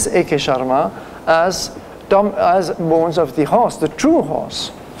by this A.K. Sharma as bones of the horse, the true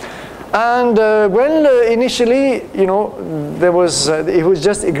horse. And initially, it was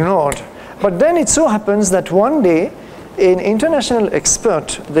just ignored. But then it so happens that one day, an international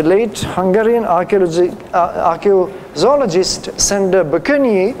expert, the late Hungarian archaeologist Sander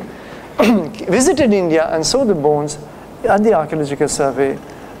Bököny, visited India and saw the bones at the archaeological survey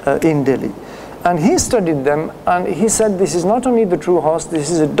in Delhi. And he studied them, and he said this is not only the true horse, this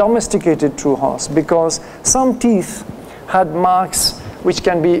is a domesticated true horse, because some teeth had marks which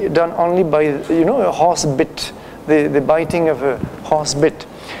can be done only by a horse bit, the biting of a horse bit.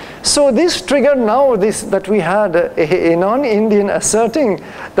 So this triggered now that we had a non-Indian asserting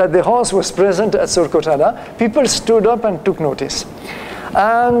that the horse was present at Surkotada. People stood up and took notice.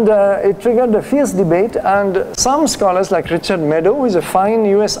 And it triggered a fierce debate, and some scholars like Richard Meadow, who is a fine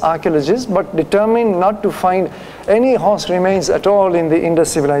US archaeologist but determined not to find any horse remains at all in the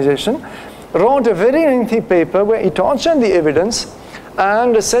Indus civilization, wrote a very lengthy paper where he tortured the evidence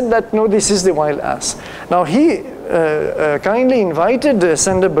and said that no, this is the wild ass. Now he kindly invited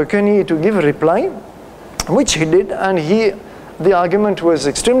Sander Bököny to give a reply, which he did, and the argument was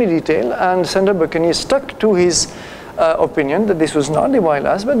extremely detailed, and Sander Bököny stuck to his opinion that this was not the wild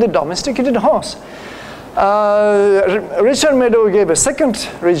ass but the domesticated horse. Richard Meadow gave a second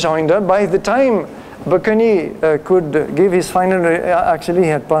rejoinder. By the time Bököny could give his final, actually he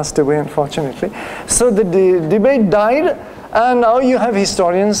had passed away unfortunately. So the debate died, and now you have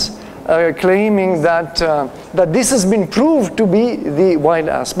historians claiming that this has been proved to be the wild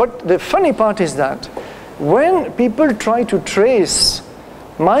ass. But the funny part is that when people try to trace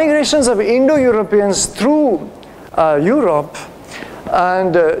migrations of Indo-Europeans through Europe,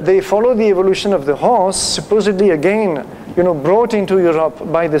 and they follow the evolution of the horse, supposedly again, brought into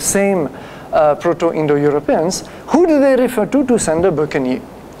Europe by the same Proto-Indo-Europeans, who do they refer to? To Sander Bököny.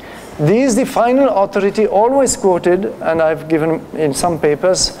 He is the final authority always quoted, and I've given in some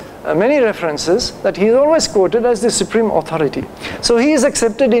papers many references that he is always quoted as the supreme authority. So he is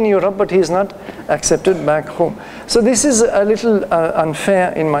accepted in Europe, but he is not accepted back home. So this is a little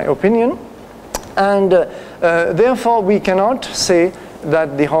unfair in my opinion, and therefore we cannot say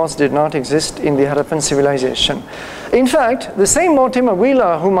that the horse did not exist in the Harappan civilization. In fact, the same Mortimer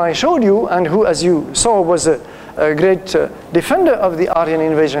Wheeler, whom I showed you, and who, as you saw, was a great defender of the Aryan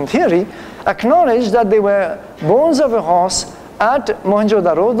invasion theory, acknowledged that there were bones of a horse at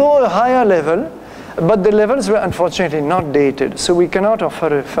Mohenjo-daro, though a higher level, but the levels were unfortunately not dated, so we cannot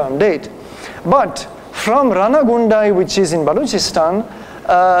offer a firm date. But from Ranagundai, which is in Balochistan,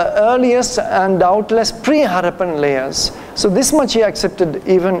 earliest and doubtless pre-Harappan layers. So this much he accepted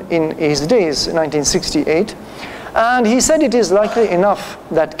even in his days, 1968. And he said it is likely enough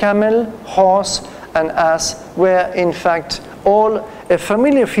that camel, horse, and ass were in fact all a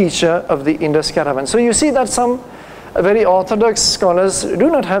familiar feature of the Indus caravan. So you see that some very orthodox scholars do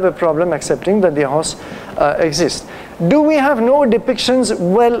not have a problem accepting that the horse exists. Do we have no depictions?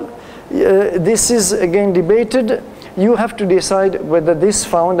 Well, this is again debated. You have to decide whether this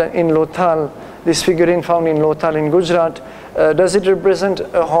found in Lothal, this figurine found in Lothal in Gujarat, does it represent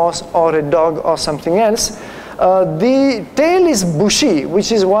a horse or a dog or something else? The tail is bushy,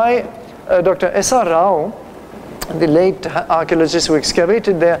 which is why Dr. S.R. Rao, the late archaeologist who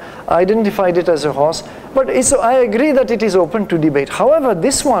excavated there, identified it as a horse. But I agree that it is open to debate. However,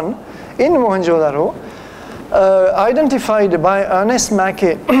 this one in Mohenjo-daro, identified by Ernest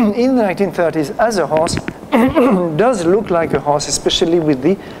Mackay in the 1930s as a horse, does look like a horse, especially with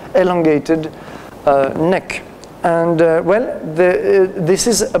the elongated neck. And well, this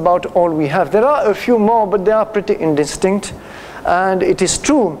is about all we have. There are a few more, but they are pretty indistinct. And it is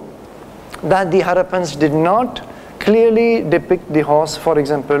true that the Harappans did not clearly depict the horse, for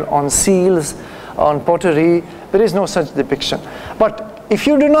example, on seals, on pottery. There is no such depiction. But if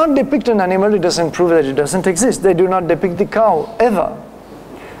you do not depict an animal, it doesn't prove that it doesn't exist. They do not depict the cow, ever.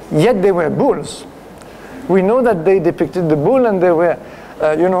 Yet they were bulls. We know that they depicted the bull, and they were,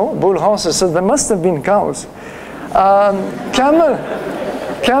 bull horses, so there must have been cows. Camel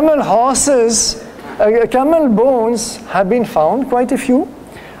horses, camel bones have been found, quite a few,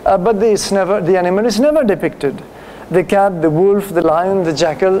 but the animal is never depicted. The cat, the wolf, the lion, the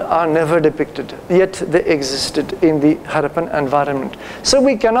jackal are never depicted, yet they existed in the Harappan environment. So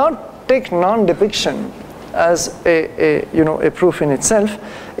we cannot take non-depiction as a proof in itself.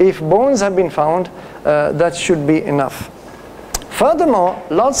 If bones have been found, that should be enough. Furthermore,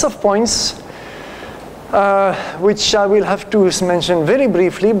 lots of points which I will have to mention very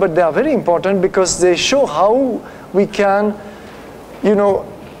briefly, but they are very important because they show how we can,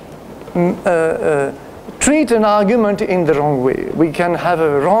 treat an argument in the wrong way. We can have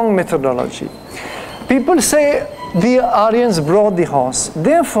a wrong methodology. People say the Aryans brought the horse.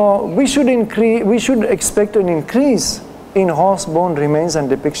 Therefore, we should expect an increase in horse bone remains and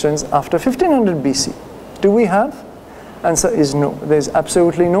depictions after 1500 BC. Do we have? Answer is no. There is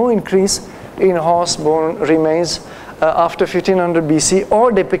absolutely no increase in horse bone remains after 1500 BC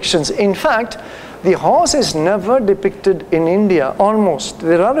or depictions. In fact, the horse is never depicted in India, almost.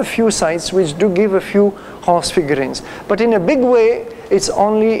 There are a few sites which do give a few horse figurines. But in a big way, it's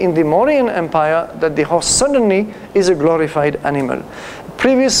only in the Mauryan Empire that the horse suddenly is a glorified animal.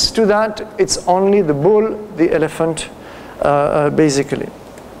 Previous to that, it's only the bull, the elephant, basically.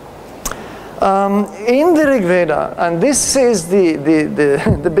 In the Rig-Veda, and this is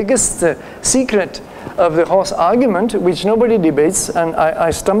the biggest secret of the horse argument, which nobody debates, and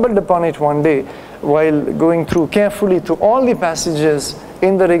I stumbled upon it one day while going through carefully through all the passages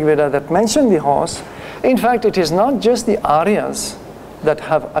in the Rig-Veda that mention the horse. In fact, it is not just the Aryas that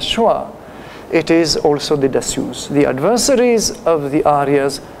have Ashwa, it is also the Dasyus. The adversaries of the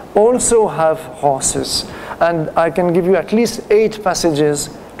Aryas also have horses, and I can give you at least 8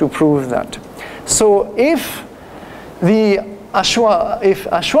 passages to prove that. So if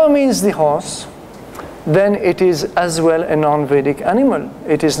Ashwa means the horse, then it is as well a non-Vedic animal.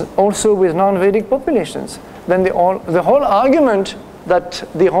 It is also with non-Vedic populations. Then the whole argument that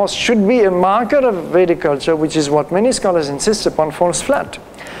the horse should be a marker of Vedic culture, which is what many scholars insist upon, falls flat.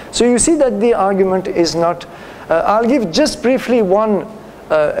 So you see that the argument is not, I'll give just briefly one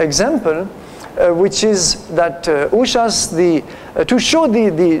example, which is that Ushas, to show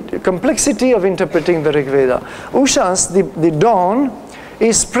the complexity of interpreting the Rig-Veda, Ushas, the dawn,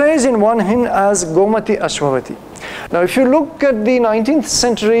 is praised in one hymn as Gomati Ashwavati. Now, if you look at the 19th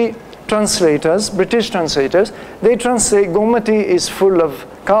century translators, British translators, they translate Gomati is full of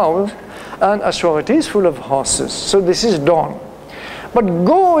cows and Ashwavati is full of horses. So this is dawn. But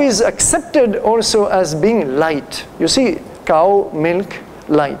Go is accepted also as being light. You see, cow, milk,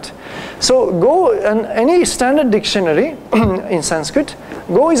 light. So Go, in any standard dictionary in Sanskrit,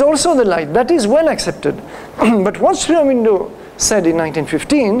 Go is also the light. That is well accepted. But what Sri Aurobindo said in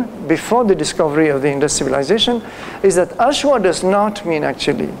 1915, before the discovery of the Indus civilization, is that Ashwa does not mean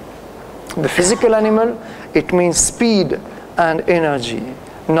actually the physical animal, it means speed and energy,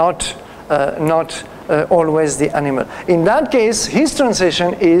 not always the animal. In that case, his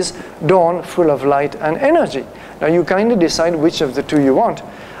translation is dawn full of light and energy. Now you kindly decide which of the two you want,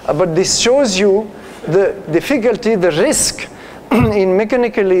 but this shows you the difficulty, the risk in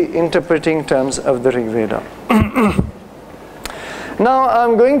mechanically interpreting terms of the Rig-Veda. Now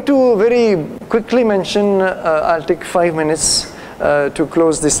I'm going to very quickly mention, I'll take 5 minutes to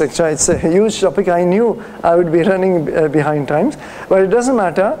close this lecture. It's a huge topic. I knew I would be running behind times, but it doesn't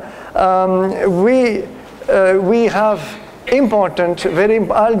matter. We have important,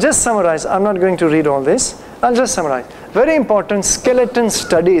 I'll just summarize. I'm not going to read all this. I'll just summarize. Very important skeleton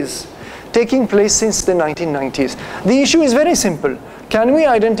studies taking place since the 1990s. The issue is very simple. Can we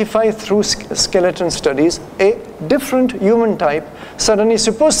identify through skeleton studies a different human type? Suddenly,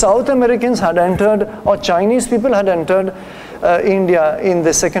 suppose South Americans had entered, or Chinese people had entered India in the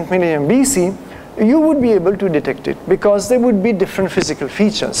 2nd millennium BC, you would be able to detect it because there would be different physical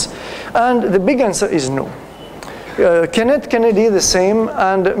features. And the big answer is no. Kenneth Kennedy the same,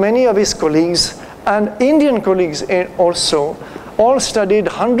 and many of his colleagues and Indian colleagues also all studied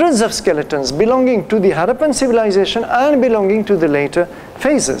hundreds of skeletons belonging to the Harappan civilization and belonging to the later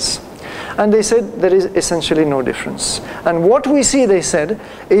phases. And they said there is essentially no difference. And what we see, they said,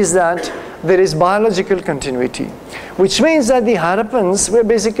 is that there is biological continuity, which means that the Harappans were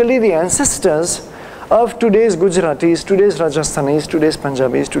basically the ancestors of today's Gujaratis, today's Rajasthanis, today's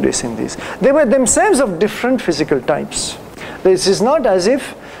Punjabis, today's Sindhis. They were themselves of different physical types. This is not as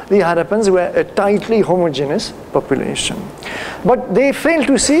if the Harappans were a tightly homogeneous population. But they failed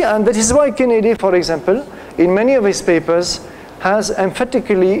to see, and that is why Kennedy, for example, in many of his papers, has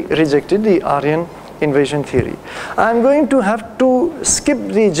emphatically rejected the Aryan invasion theory. I'm going to have to skip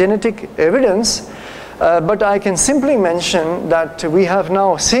the genetic evidence, but I can simply mention that we have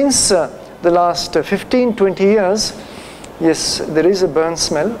now, since the last 15, 20 years, yes, there is a burn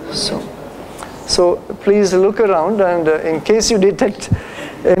smell, so please look around, and in case you detect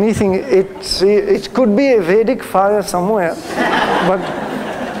anything, it could be a Vedic fire somewhere, but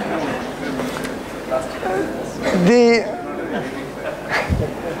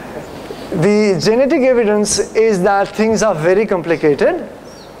the genetic evidence is that things are very complicated,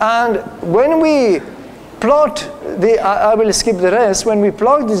 and when we plot I will skip the rest, when we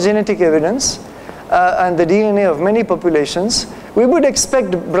plot the genetic evidence and the DNA of many populations, we would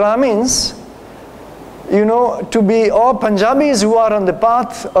expect Brahmins, to be, or Punjabis who are on the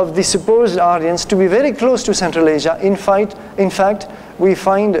path of the supposed Aryans, to be very close to Central Asia. In fact, we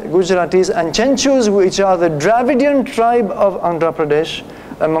find Gujaratis and Chenchus, which are the Dravidian tribe of Andhra Pradesh,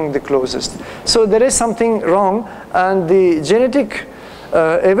 among the closest. So there is something wrong, and the genetic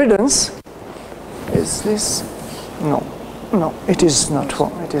evidence, is this? No, it is not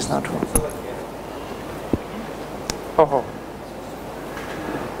wrong. It is not wrong. Oh.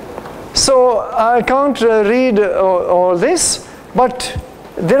 So I can't read all this, but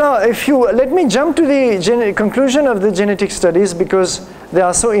there are a few. Let me jump to the conclusion of the genetic studies because they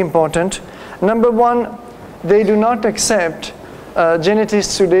are so important. Number one, they do not accept,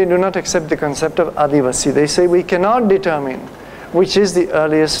 geneticists today do not accept the concept of Adivasi. They say we cannot determine which is the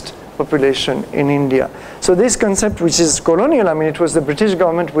earliest population in India. So this concept, which is colonial, I mean it was the British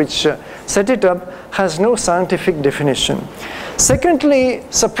government which set it up, has no scientific definition. Secondly,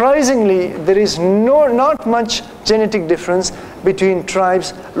 surprisingly, there is not much genetic difference between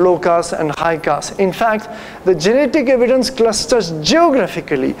tribes, low caste and high caste. In fact, the genetic evidence clusters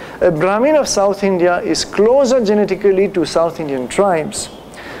geographically. A Brahmin of South India is closer genetically to South Indian tribes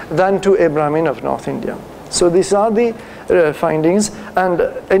than to a Brahmin of North India. So these are the findings, and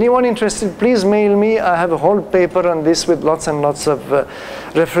anyone interested, please mail me. I have a whole paper on this with lots and lots of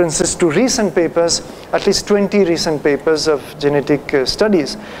references to recent papers, at least 20 recent papers of genetic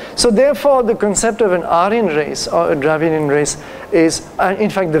studies. So therefore, the concept of an Aryan race or a Dravidian race is, in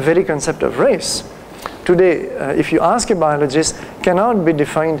fact, the very concept of race today, if you ask a biologist, cannot be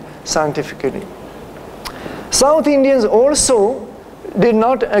defined scientifically. South Indians also did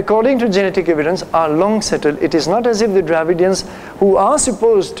not, according to genetic evidence, are long settled. It is not as if the Dravidians, who are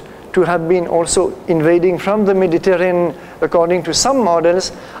supposed to have been also invading from the Mediterranean, according to some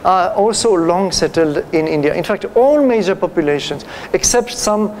models, are also long settled in India. In fact, all major populations, except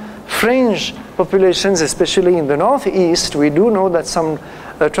some fringe populations, especially in the northeast, we do know that some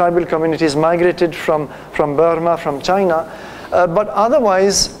tribal communities migrated from Burma, from China, but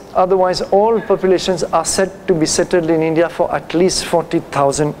otherwise all populations are said to be settled in India for at least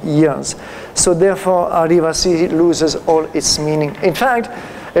 40,000 years. So therefore, Adivasi loses all its meaning. In fact,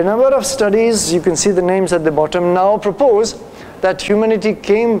 a number of studies, you can see the names at the bottom, now propose that humanity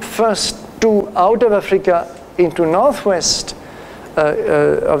came first out of Africa into northwest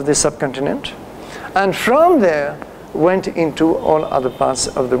of the subcontinent, and from there went into all other parts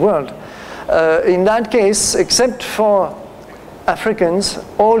of the world. In that case, except for Africans,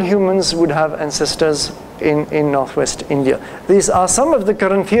 all humans would have ancestors in northwest India. These are some of the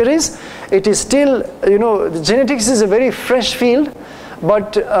current theories. It is still, the genetics is a very fresh field,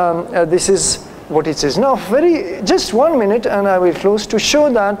 but this is what it is. Now, just 1 minute and I will close to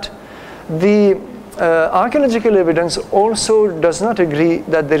show that the archaeological evidence also does not agree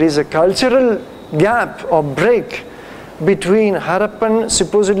that there is a cultural gap or break between Harappan,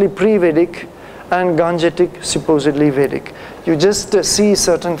 supposedly pre-Vedic, and Gangetic, supposedly Vedic. You just see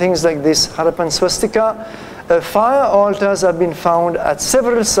certain things like this Harappan swastika, fire altars have been found at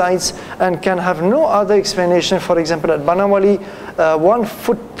several sites and can have no other explanation. For example, at Banawali, 1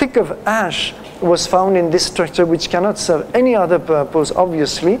 foot thick of ash was found in this structure, which cannot serve any other purpose,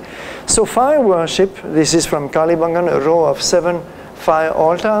 obviously. So fire worship, this is from Kalibangan, a row of 7 fire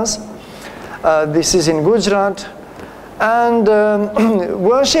altars. This is in Gujarat. And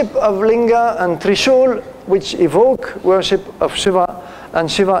worship of Linga and Trishul, which evoke worship of Shiva. And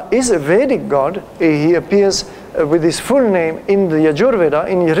Shiva is a Vedic god. He appears with his full name in the Yajur-Veda.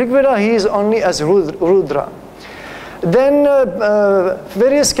 In Rig-Veda, he is only as Rudra. Then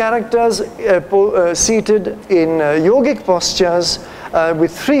various characters seated in yogic postures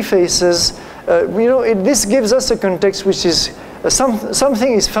with 3 faces. This gives us a context which is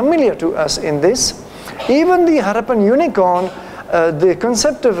something is familiar to us in this. Even the Harappan unicorn, the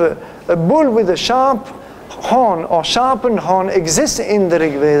concept of a bull with a sharp horn or sharpened horn exists in the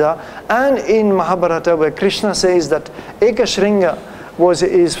Rig-Veda and in Mahabharata, where Krishna says that Ekashringa was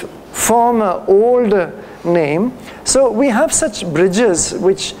his former old name. So we have such bridges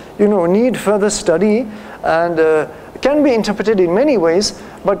which need further study and can be interpreted in many ways,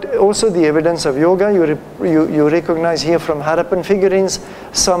 but also the evidence of yoga. You recognize here from Harappan figurines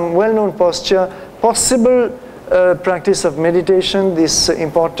some well-known posture, possible practice of meditation. This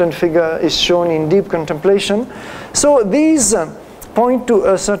important figure is shown in deep contemplation. So these point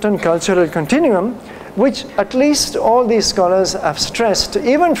to a certain cultural continuum, which at least all these scholars have stressed,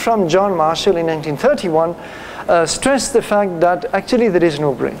 even from John Marshall in 1931, stressed the fact that actually there is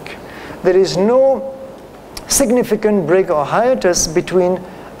no break. There is no significant break or hiatus between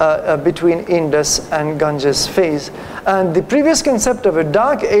Indus and Ganges phase. And the previous concept of a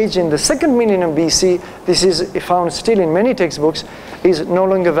dark age in the 2nd millennium BC, this is found still in many textbooks, is no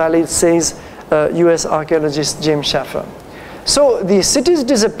longer valid, says US archaeologist James Schaffer. So the cities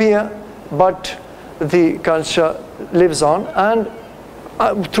disappear, but the culture lives on. And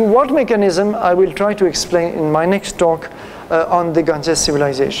through what mechanism, I will try to explain in my next talk on the Ganges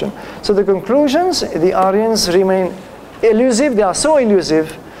civilization. So the conclusions, the Aryans remain elusive. They are so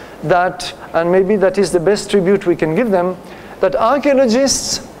elusive that, and maybe that is the best tribute we can give them, that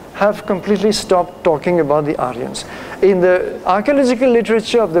archaeologists have completely stopped talking about the Aryans. In the archaeological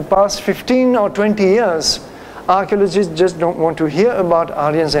literature of the past 15 or 20 years, archaeologists just don't want to hear about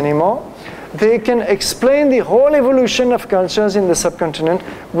Aryans anymore. They can explain the whole evolution of cultures in the subcontinent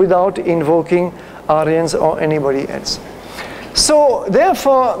without invoking Aryans or anybody else. So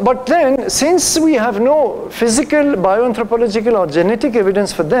therefore, but then, since we have no physical, bioanthropological or genetic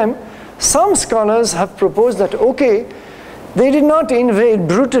evidence for them, some scholars have proposed that, okay, they did not invade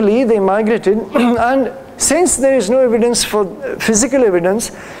brutally, they migrated, and since there is no evidence for physical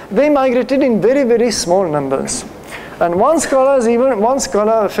evidence, they migrated in very, very small numbers. And one scholar,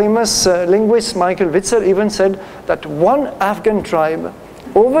 a famous linguist, Michel, even said that one Afghan tribe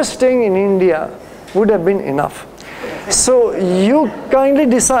overstaying in India would have been enough. So you kindly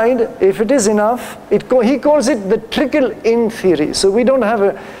decide if it is enough. He calls it the trickle-in theory. So we don't have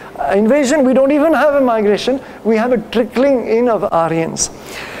an invasion, we don't even have a migration, we have a trickling in of Aryans.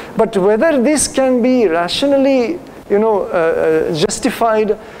 But whether this can be rationally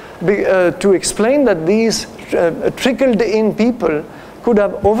justified to explain that these trickled-in people could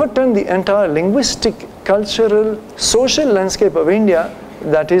have overturned the entire linguistic, cultural, social landscape of India,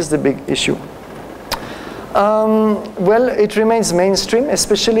 that is the big issue. Well, it remains mainstream,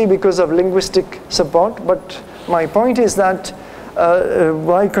 especially because of linguistic support, but my point is that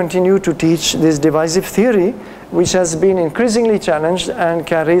why continue to teach this divisive theory, which has been increasingly challenged and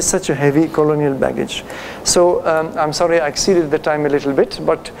carries such a heavy colonial baggage. So I'm sorry I exceeded the time a little bit,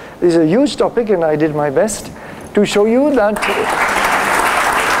 but this is a huge topic and I did my best to show you that